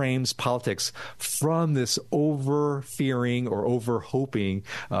reframes politics from this over-fearing or over-hoping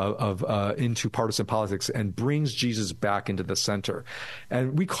into partisan politics and brings Jesus back into the center.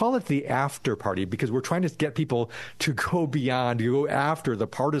 And we call it the after party because we're trying to get people to go beyond, to go after the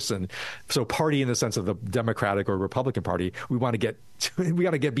partisan. So party in the sense of the Democratic or Republican Party, we got to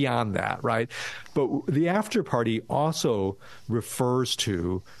get beyond that, right? But the after party also refers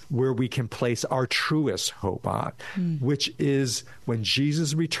to where we can place our truest hope on, which is when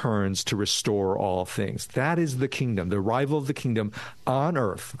Jesus returns to restore all things. That is the kingdom, the arrival of the kingdom on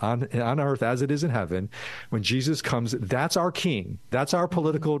earth as it is in heaven. When Jesus comes, that's our king. That's our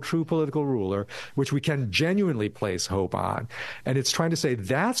true political ruler, which we can genuinely place hope on. And it's trying to say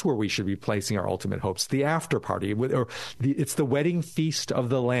that's where we should be placing our ultimate hopes. The after party, it's the wedding feast of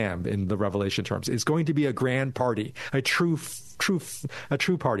the Lamb in the Revelation terms. It's going to be a grand party, a true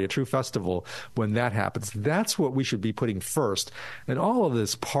party, a true festival when that happens. That's what we should be putting first. And all of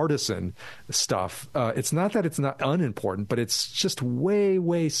this partisan stuff, it's not that it's not unimportant, but it's just way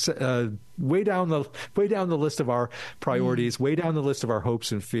down the list of our priorities, way down the list of our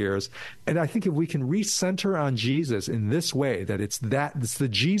hopes and fears. And I think if we can recenter on Jesus in this way, that it's the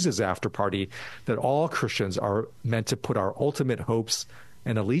Jesus after party that all Christians are meant to put our ultimate hopes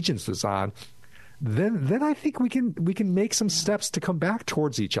and allegiances on, then I think we can make some steps to come back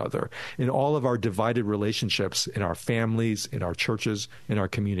towards each other in all of our divided relationships, in our families, in our churches, in our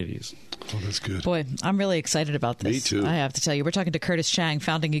communities. Oh, that's good. Boy, I'm really excited about this. Me too. I have to tell you. We're talking to Curtis Chang,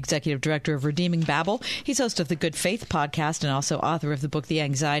 founding executive director of Redeeming Babel. He's host of the Good Faith podcast and also author of the book, The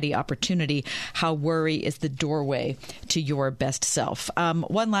Anxiety Opportunity, How Worry is the Doorway to Your Best Self.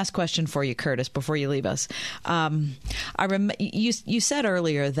 One last question for you, Curtis, before you leave us. You said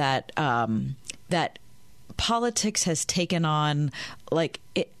earlier that that politics has taken on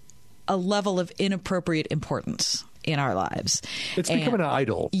a level of inappropriate importance in our lives. It's becoming an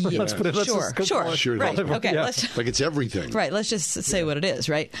idol. Yeah, let's put it. Sure. Right. Okay. Yeah. Like it's everything. Right. Let's just say what it is.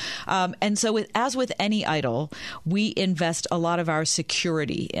 Right. And so, as with any idol, we invest a lot of our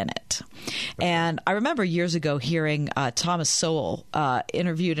security in it. And I remember years ago hearing Thomas Sowell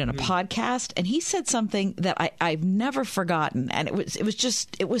interviewed in a podcast, and he said something that I've never forgotten, and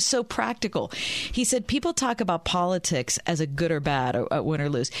it was so practical. He said people talk about politics as a good or bad, or a win or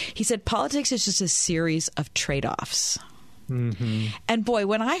lose. He said politics is just a series of trade-offs. Mm-hmm. And boy,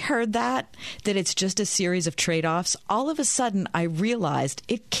 when I heard that it's just a series of trade-offs, all of a sudden I realized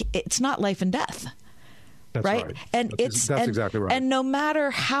it's not life and death. That's right. And that's exactly right. And no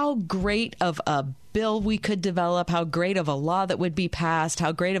matter how great of a bill we could develop, how great of a law that would be passed,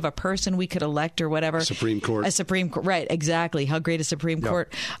 how great of a person we could elect or whatever. A Supreme Court, right, exactly. How great a Supreme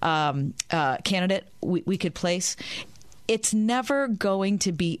Court candidate we could place. It's never going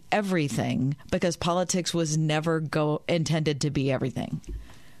to be everything because politics was never intended to be everything.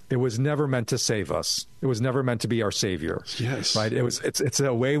 It was never meant to save us. It was never meant to be our savior. Yes. Right. It's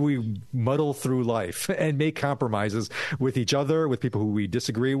a way we muddle through life and make compromises with each other, with people who we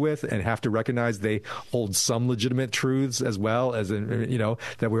disagree with, and have to recognize they hold some legitimate truths as well as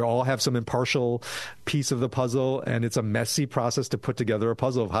that we all have some impartial piece of the puzzle. And it's a messy process to put together a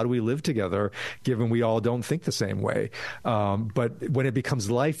puzzle of how do we live together, given we all don't think the same way. But when it becomes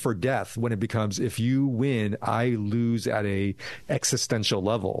life or death, when it becomes if you win, I lose at a existential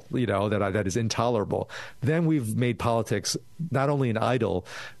level, that is intolerable. Then we've made politics not only an idol,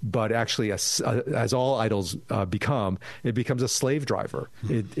 but actually, as all idols become, it becomes a slave driver.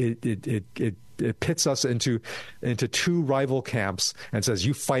 It pits us into two rival camps and says,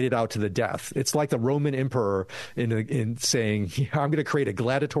 you fight it out to the death. It's like the Roman emperor in saying, I'm going to create a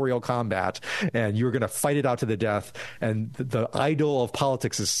gladiatorial combat and you're going to fight it out to the death. And the idol of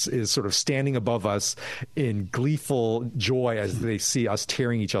politics is sort of standing above us in gleeful joy as they see us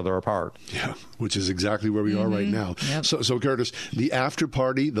tearing each other apart. Yeah, which is exactly where we are right now. Yep. So Curtis, the After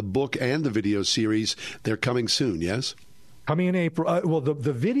Party, the book and the video series, they're coming soon, yes? Coming in April.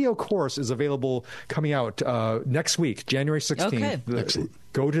 The video course is available coming out next week, January 16th. Okay. Excellent.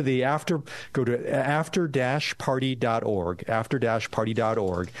 Go to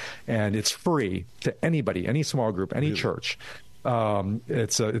after-party.org, and it's free to anybody, any small group, any church.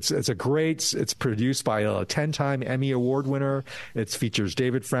 It's produced by a 10-time Emmy Award winner. It features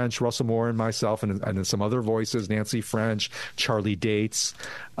David French, Russell Moore, and myself, and some other voices, Nancy French, Charlie Dates.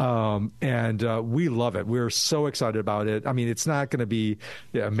 And we love it. We're so excited about it. I mean, it's not going to be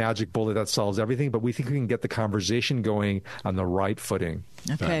a magic bullet that solves everything, but we think we can get the conversation going on the right footing.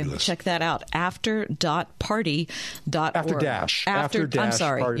 Okay, Fabulous. Check that out. After-party.org. I'm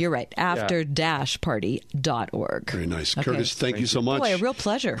sorry, party. You're right. After-party.org. Very nice. Okay. Curtis, thank you so much. Boy, a real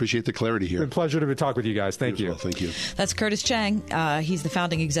pleasure. Appreciate the clarity here. It's been a pleasure to talk with you guys. Thank you. Well, thank you. That's Curtis Chang. He's the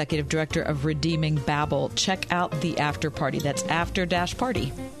founding executive director of Redeeming Babel. Check out the After Party. That's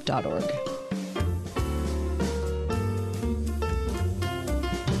after-party.org.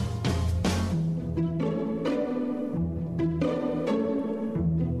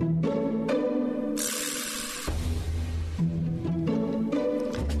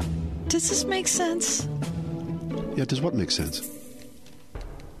 Does this make sense? Yeah, does what make sense?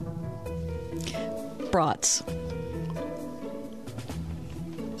 Brats.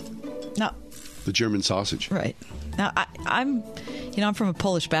 No. The German sausage. Right. Now, I'm from a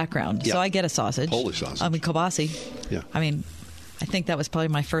Polish background, Yeah. so I get a sausage. Polish sausage. I mean, kielbasa. Yeah. I mean, I think that was probably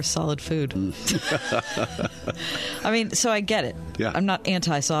my first solid food. I mean, so I get it. Yeah. I'm not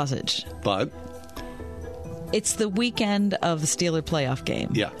anti-sausage. But? It's the weekend of the Steeler playoff game.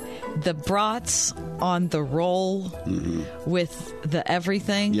 Yeah. The brats on the roll with the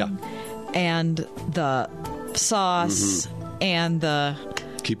everything Yeah. and the sauce and the...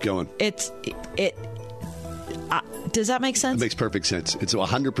 Keep going. Does that make sense? It makes perfect sense. It's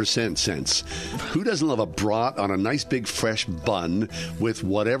 100% sense. Who doesn't love a brat on a nice big fresh bun with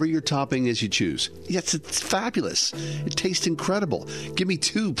whatever your topping is you choose? Yes, it's fabulous. It tastes incredible. Give me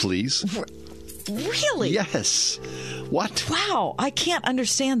two, please. Really? Yes. What? Wow, I can't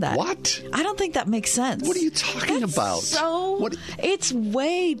understand that. What? I don't think that makes sense. What are you talking about? So What? it's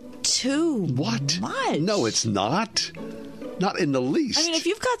way too What? much. No, it's not. Not in the least. I mean, if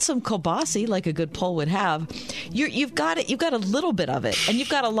you've got some kielbasa, like a good Pole would have, you've got it. You've got a little bit of it, and you've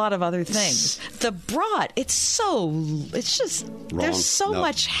got a lot of other things. The brat, it's just Wrong. there's so No.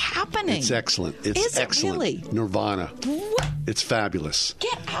 much happening. It's excellent. It's Is it excellent. really? Nirvana. What? It's fabulous.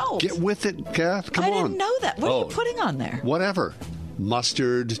 Get out! Get with it, Kath. Come I on. didn't know that. What are Oh, you putting on there? Whatever.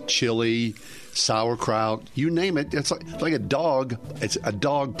 Mustard, chili, sauerkraut, you name it. It's like a dog. It's a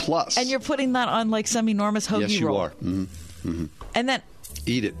dog plus. And you're putting that on like some enormous hoagie yes, you roll. are. Mm-hmm. And then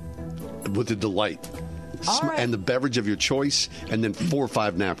Eat it with a delight. All right. And the beverage of your choice, and then 4 or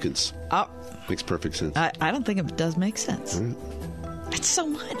 5 napkins. uh, Makes perfect sense. I don't think it does make sense. It's so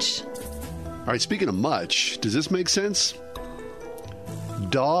much. All right, speaking of much, does this make sense?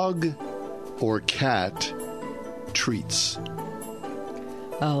 Dog or cat treats.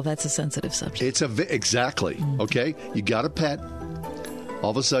 Oh, that's a sensitive subject. Exactly. Okay, you got a pet. All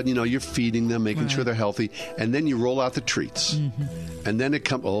of a sudden, you're feeding them, making sure they're healthy, and then you roll out the treats. And then it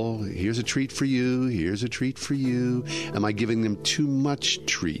comes, here's a treat for you, here's a treat for you. Am I giving them too much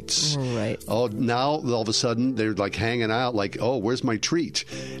treats? Right. Oh, now all of a sudden they're like hanging out like, where's my treat?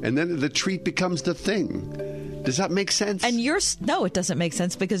 And then the treat becomes the thing. Does that make sense? And no, it doesn't make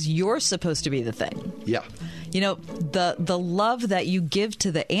sense because you're supposed to be the thing. Yeah. The love that you give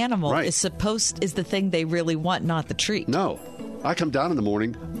to the animal Right. is the thing they really want, not the treat. No. I come down in the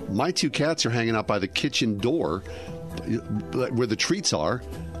morning. My 2 cats are hanging out by the kitchen door where the treats are.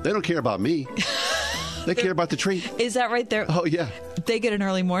 They don't care about me. They care about the treat. Is that right there? Oh, yeah. They get an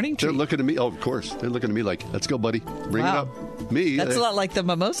early morning treat. They're looking at me. Oh, of course. They're looking at me like, let's go, buddy. Bring Wow. it up. Me. That's a lot like the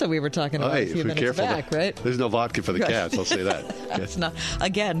mimosa we were talking about Hey, a few be minutes careful. back, right? There's no vodka for the cats. I'll say that. It's not.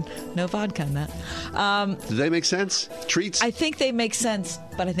 Again, no vodka in that. Do they make sense? Treats? I think they make sense,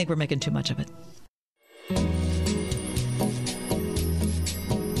 but I think we're making too much of it.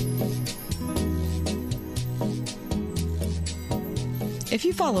 If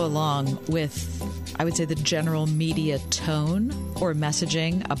you follow along with, I would say, the general media tone or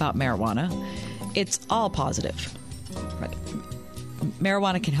messaging about marijuana, it's all positive. Right.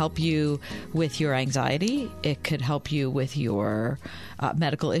 Marijuana can help you with your anxiety. It could help you with your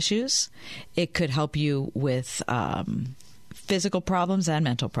medical issues. It could help you with physical problems and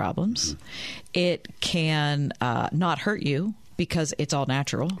mental problems. It can not hurt you because it's all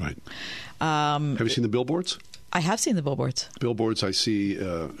natural. Right. Have you seen the billboards? I have seen the billboards. Billboards I see,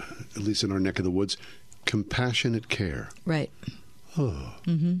 at least in our neck of the woods, compassionate care. Right.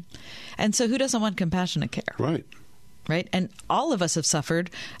 Mm-hmm. And so who doesn't want compassionate care? Right. Right. And all of us have suffered,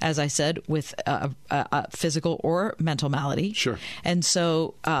 as I said, with a physical or mental malady. Sure. And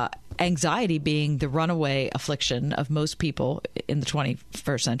so anxiety being the runaway affliction of most people in the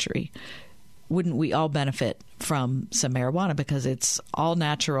 21st century, wouldn't we all benefit from some marijuana because it's all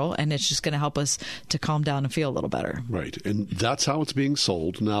natural and it's just going to help us to calm down and feel a little better? Right. And that's how it's being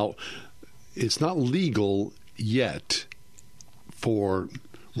sold. Now, it's not legal yet for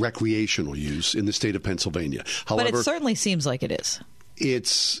recreational use in the state of Pennsylvania. However, but it certainly seems like it is.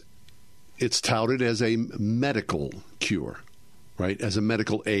 It's touted as a medical cure, right? As a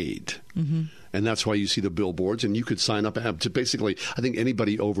medical aid. Mm-hmm. And that's why you see the billboards. And you could sign up to basically, I think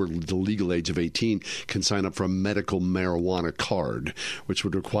anybody over the legal age of 18 can sign up for a medical marijuana card, which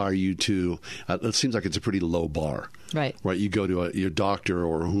would require you to, it seems like it's a pretty low bar. Right. Right. You go to your doctor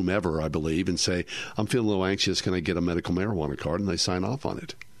or whomever, I believe, and say, I'm feeling a little anxious. Can I get a medical marijuana card? And they sign off on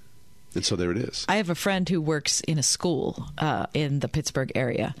it. And so there it is. I have a friend who works in a school in the Pittsburgh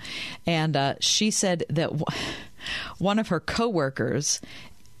area. And she said that one of her coworkers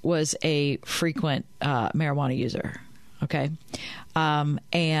was a frequent marijuana user. Okay.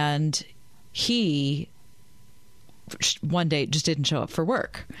 And he one day just didn't show up for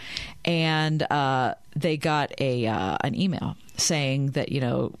work. And they got an email saying that,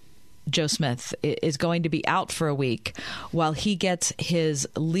 Joe Smith is going to be out for a week while he gets his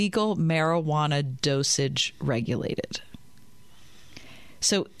legal marijuana dosage regulated.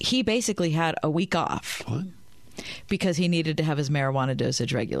 So he basically had a week off. What? Because he needed to have his marijuana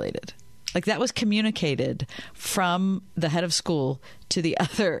dosage regulated. Like that was communicated from the head of school to the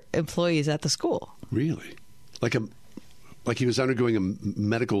other employees at the school. Really? Like he was undergoing a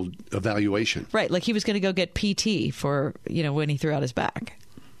medical evaluation. Right. Like he was going to go get PT for, when he threw out his back.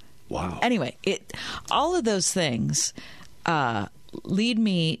 Wow. Anyway, all of those things lead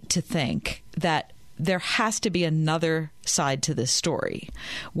me to think that there has to be another side to this story,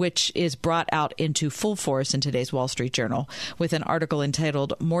 which is brought out into full force in today's Wall Street Journal with an article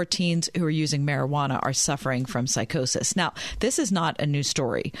entitled "More Teens Who Are Using Marijuana Are Suffering from Psychosis." Now, this is not a new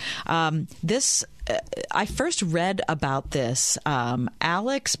story. I first read about this.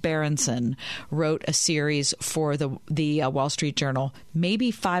 Alex Berenson wrote a series for the Wall Street Journal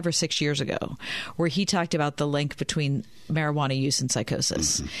maybe 5 or 6 years ago, where he talked about the link between marijuana use and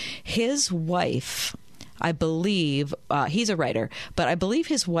psychosis. Mm-hmm. His wife, I believe, he's a writer, but I believe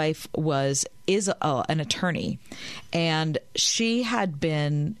his wife is an attorney, and she had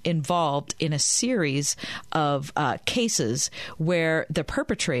been involved in a series of cases where the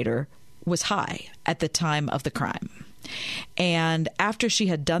perpetrator was high at the time of the crime. And after she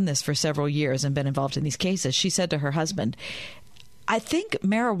had done this for several years and been involved in these cases, she said to her husband, "I think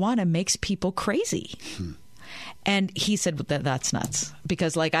marijuana makes people crazy." And he said, "That's nuts.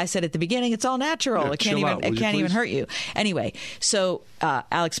 Because like I said at the beginning, it's all natural. Yeah, it can't even hurt you." Anyway, so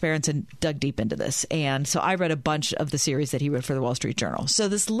Alex Berenson dug deep into this. And so I read a bunch of the series that he wrote for the Wall Street Journal. So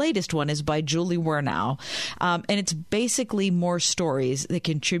this latest one is by Julie Wernow. And it's basically more stories that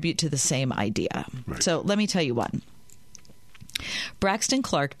contribute to the same idea. Right. So let me tell you one. Braxton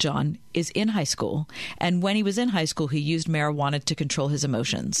Clark, John, is in high school, and when he was in high school, he used marijuana to control his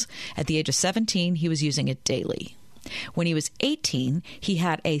emotions. At the age of 17, he was using it daily. When he was 18, he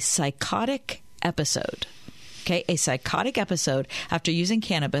had a psychotic episode. A psychotic episode after using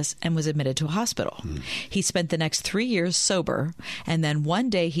cannabis and was admitted to a hospital. He spent the next 3 years sober, and then one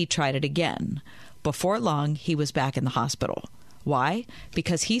day he tried it again. Before long, he was back in the hospital. Why?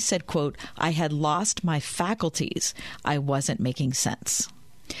 Because he said, quote, "I had lost my faculties. I wasn't making sense."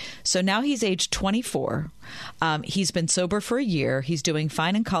 So now he's age 24. He's been sober for a year. He's doing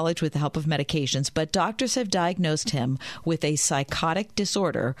fine in college with the help of medications, but doctors have diagnosed him with a psychotic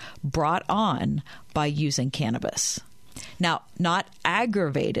disorder brought on by using cannabis. Now, not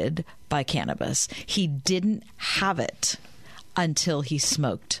aggravated by cannabis. He didn't have it until he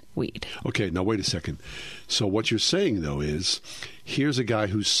smoked weed. Okay, now wait a second. So what you're saying, though, is here's a guy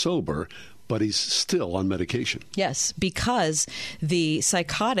who's sober, but he's still on medication. Yes, because the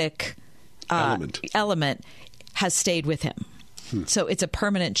psychotic element has stayed with him. So it's a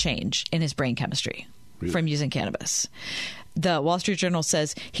permanent change in his brain chemistry from using cannabis. The Wall Street Journal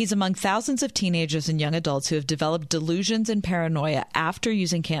says he's among thousands of teenagers and young adults who have developed delusions and paranoia after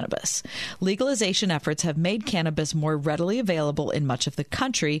using cannabis. Legalization efforts have made cannabis more readily available in much of the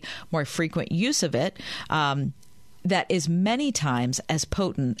country. More frequent use of it that is many times as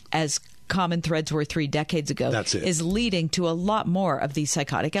potent as common threads were 3 decades ago is leading to a lot more of these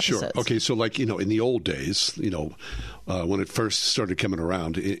psychotic episodes. Sure. Okay, so like, in the old days, when it first started coming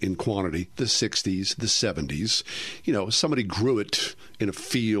around in quantity, the 60s, the 70s, somebody grew it in a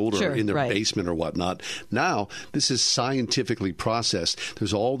field or in their basement or whatnot. Now, this is scientifically processed.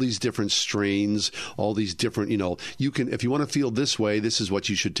 There's all these different strains, all these different, you can, if you want to feel this way, this is what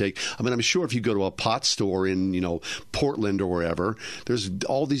you should take. I mean, I'm sure if you go to a pot store in, Portland or wherever, there's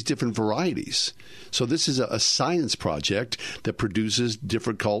all these different varieties. So this is a science project that produces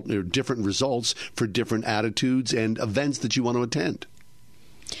different results for different attitudes and events that you want to attend.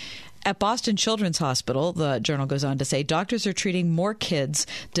 At Boston Children's Hospital, the journal goes on to say, doctors are treating more kids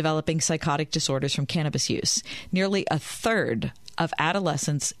developing psychotic disorders from cannabis use. Nearly a third of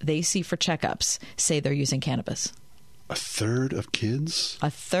adolescents they see for checkups say they're using cannabis. A third of kids? A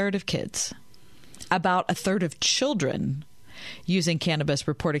third of kids. About a third of children using cannabis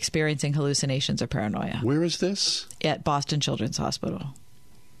report experiencing hallucinations or paranoia. Where is this? At Boston Children's Hospital.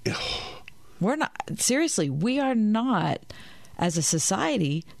 We are not, as a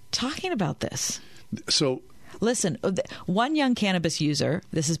society, talking about this. So, listen, one young cannabis user,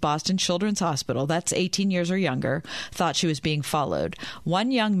 this is Boston Children's Hospital, that's 18 years or younger, thought she was being followed.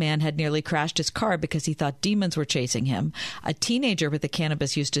 One young man had nearly crashed his car because he thought demons were chasing him. A teenager with a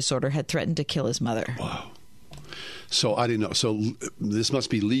cannabis use disorder had threatened to kill his mother. Wow. So I didn't know. So this must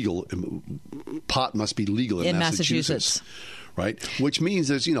be legal. Pot must be legal in Massachusetts. Right? Which means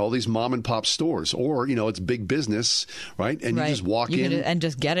there's, all these mom and pop stores, or, it's big business, right? And you just walk in. And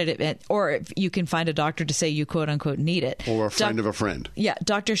just get it. Or if you can find a doctor to say you quote unquote need it. Or a friend of a friend. Yeah.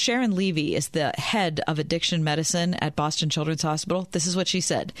 Dr. Sharon Levy is the head of addiction medicine at Boston Children's Hospital. This is what she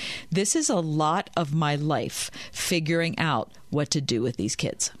said. "This is a lot of my life figuring out what to do with these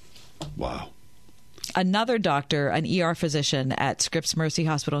kids." Wow. Another doctor, an ER physician at Scripps Mercy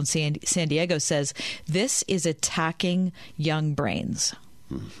Hospital in San Diego, says this is attacking young brains.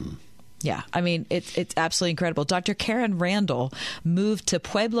 Mm-hmm. Yeah, I mean, it's absolutely incredible. Dr. Karen Randall moved to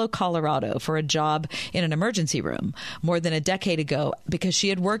Pueblo, Colorado for a job in an emergency room more than a decade ago because she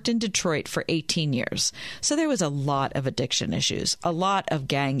had worked in Detroit for 18 years. So there was a lot of addiction issues, a lot of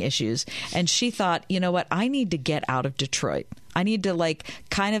gang issues. And she thought, you know what, I need to get out of Detroit. I need to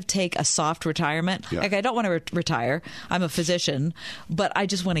kind of take a soft retirement. Yeah. I don't want to retire. I'm a physician, but I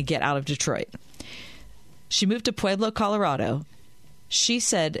just want to get out of Detroit. She moved to Pueblo, Colorado. She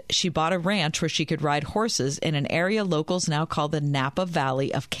said she bought a ranch where she could ride horses in an area locals now call the Napa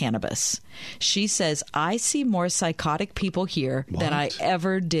Valley of cannabis. She says, I see more psychotic people here than I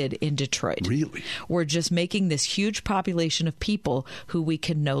ever did in Detroit. Really? We're just making this huge population of people who we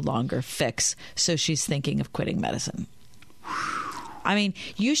can no longer fix. So she's thinking of quitting medicine. I mean,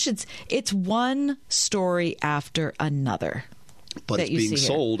 it's one story after another. But it's being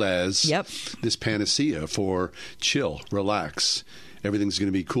sold as this panacea for chill, relax. Everything's going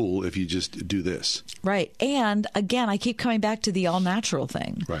to be cool if you just do this. Right. And again, I keep coming back to the all natural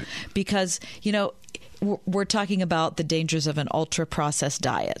thing. Right. Because, we're talking about the dangers of an ultra processed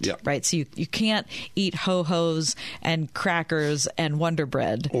diet, right? So you can't eat ho-hos and crackers and Wonder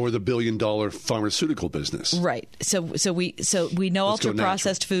Bread, or the $1 billion pharmaceutical business, right? So we know ultra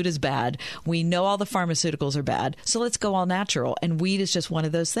processed food is bad. We know all the pharmaceuticals are bad. So let's go all natural. And weed is just one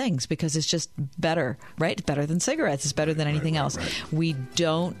of those things because it's just better, right? It's better than cigarettes. It's better than anything else. Right. We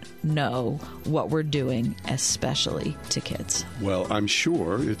don't know what we're doing, especially to kids. Well, I'm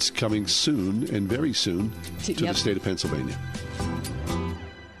sure it's coming soon and very soon to the state of Pennsylvania.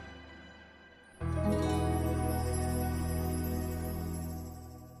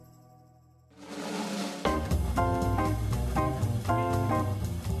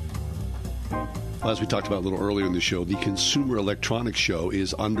 As we talked about a little earlier in the show, the Consumer Electronics Show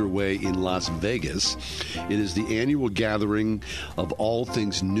is underway in Las Vegas. It is the annual gathering of all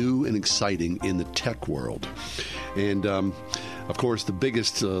things new and exciting in the tech world. And, of course, the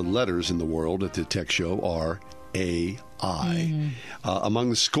biggest letters in the world at the tech show are AI.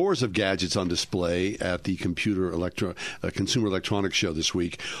 Among the scores of gadgets on display at the Consumer Electronics Show this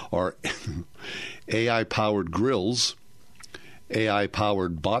week are AI-powered grills,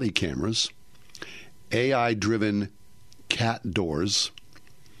 AI-powered body cameras, AI-driven cat doors,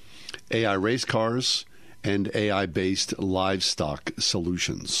 AI race cars, and AI-based livestock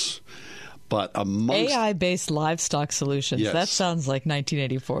solutions. But amongst AI-based livestock solutions, yes. That sounds like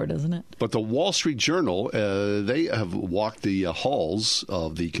 1984, doesn't it? But the Wall Street Journal, they have walked the halls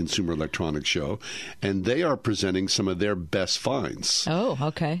of the Consumer Electronics Show, and they are presenting some of their best finds. Oh,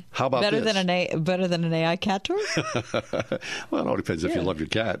 okay. How about better this? Better than an AI cat tour? Well, it all depends if you love your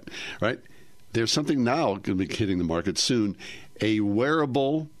cat, right? There's something now going to be hitting the market soon, a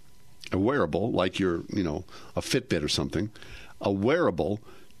wearable like your, a Fitbit or something, a wearable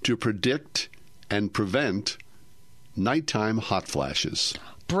to predict and prevent nighttime hot flashes.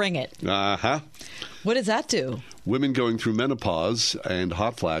 Bring it. Uh-huh. What does that do? Women going through menopause and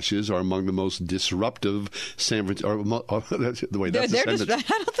hot flashes are among the most disruptive I don't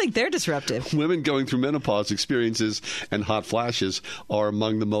think they're disruptive. Women going through menopause experiences and hot flashes are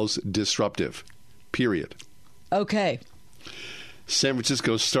among the most disruptive. Period. Okay. San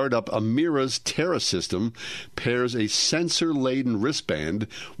Francisco startup Amira's Terra system pairs a sensor-laden wristband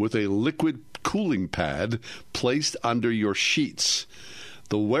with a liquid cooling pad placed under your sheets.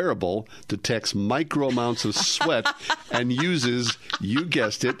 The wearable detects micro amounts of sweat and uses, you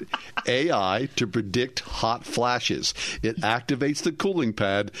guessed it, AI to predict hot flashes. It activates the cooling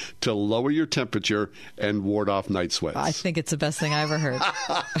pad to lower your temperature and ward off night sweats. I think it's the best thing I ever heard.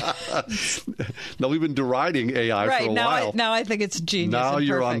 Now, we've been deriding AI for a while. Now I think it's genius. Now and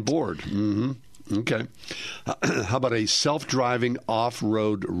you're perfect. on board. Mm-hmm. Okay. How about a self-driving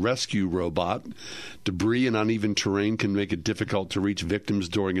off-road rescue robot? Debris and uneven terrain can make it difficult to reach victims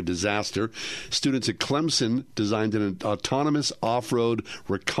during a disaster. Students at Clemson designed an autonomous off-road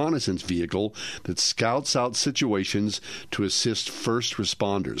reconnaissance vehicle that scouts out situations to assist first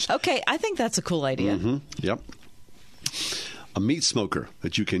responders. Okay, I think that's a cool idea. Mm-hmm. Yep. A meat smoker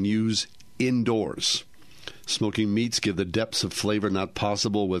that you can use indoors. Smoking meats give the depths of flavor not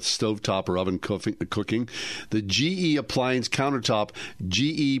possible with stovetop or oven cooking. The GE Appliance Countertop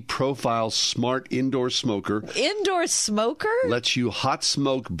GE Profile Smart Indoor Smoker. Indoor smoker? Lets you hot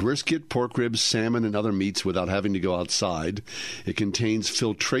smoke brisket, pork ribs, salmon, and other meats without having to go outside. It contains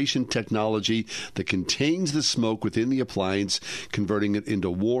filtration technology that contains the smoke within the appliance, converting it into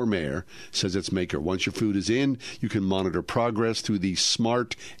warm air, says its maker. Once your food is in, you can monitor progress through the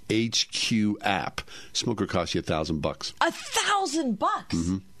Smart HQ app. Smoker costs you $1,000. $1,000?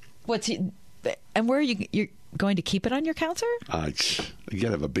 Mm-hmm. What's he? And where are you? going to keep it on your counter? You got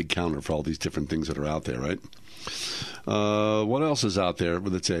to have a big counter for all these different things that are out there, right? What else is out there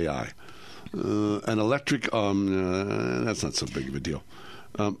with its AI? An electric, that's not so big of a deal.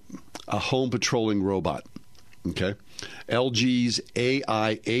 A home patrolling robot. Okay. LG's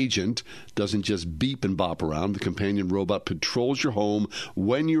AI agent doesn't just beep and bop around. The companion robot patrols your home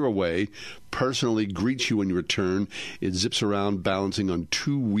when you're away, personally greets you when you return. It zips around balancing on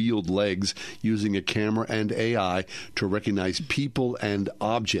two-wheeled legs using a camera and AI to recognize people and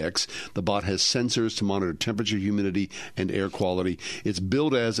objects. The bot has sensors to monitor temperature, humidity, and air quality. It's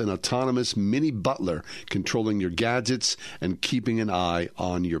billed as an autonomous mini butler, controlling your gadgets and keeping an eye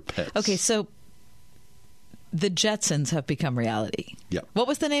on your pets. Okay, so the Jetsons have become reality. Yeah. What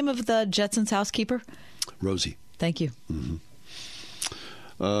was the name of the Jetsons housekeeper? Rosie. Thank you. Mm-hmm.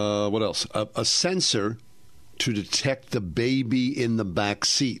 What else? A sensor to detect the baby in the back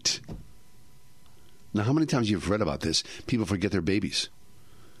seat. Now, how many times you've read about this? People forget their babies.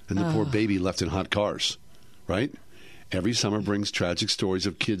 And the poor baby left in hot cars, right? Every summer brings tragic stories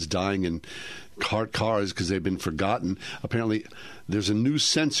of kids dying in cars because they've been forgotten. Apparently, there's a new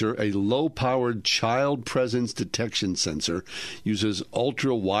sensor, a low-powered child presence detection sensor, uses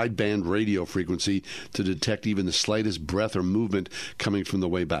ultra-wideband radio frequency to detect even the slightest breath or movement coming from the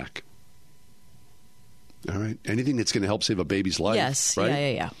way back. All right? Anything that's going to help save a baby's life. Yes.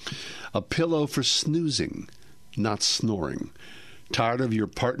 Right? Yeah. A pillow for snoozing, not snoring. Tired of your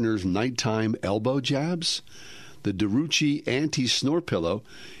partner's nighttime elbow jabs? The Derucci anti-snore pillow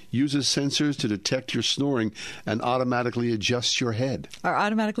uses sensors to detect your snoring and automatically adjusts your head. Or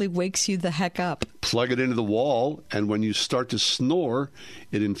automatically wakes you the heck up. Plug it into the wall, and when you start to snore,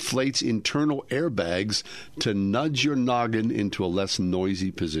 it inflates internal airbags to nudge your noggin into a less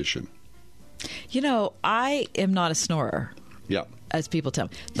noisy position. You know, I am not a snorer. Yeah. As people tell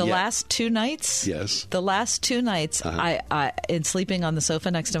me. The last two nights, I in sleeping on the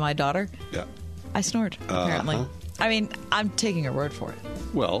sofa next to my daughter, I snored, apparently. I mean, I'm taking her word for it.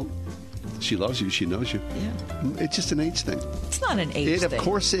 Well, she loves you. She knows you. Yeah. It's just an age thing. It's not an age thing. It, of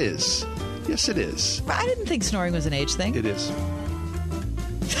course, is. Yes, it is. I didn't think snoring was an age thing. It is.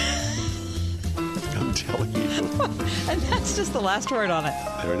 I'm telling you. And that's just the last word on it.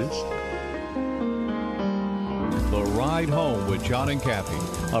 There it is. The Ride Home with John and Kathy,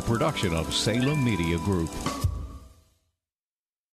 a production of Salem Media Group.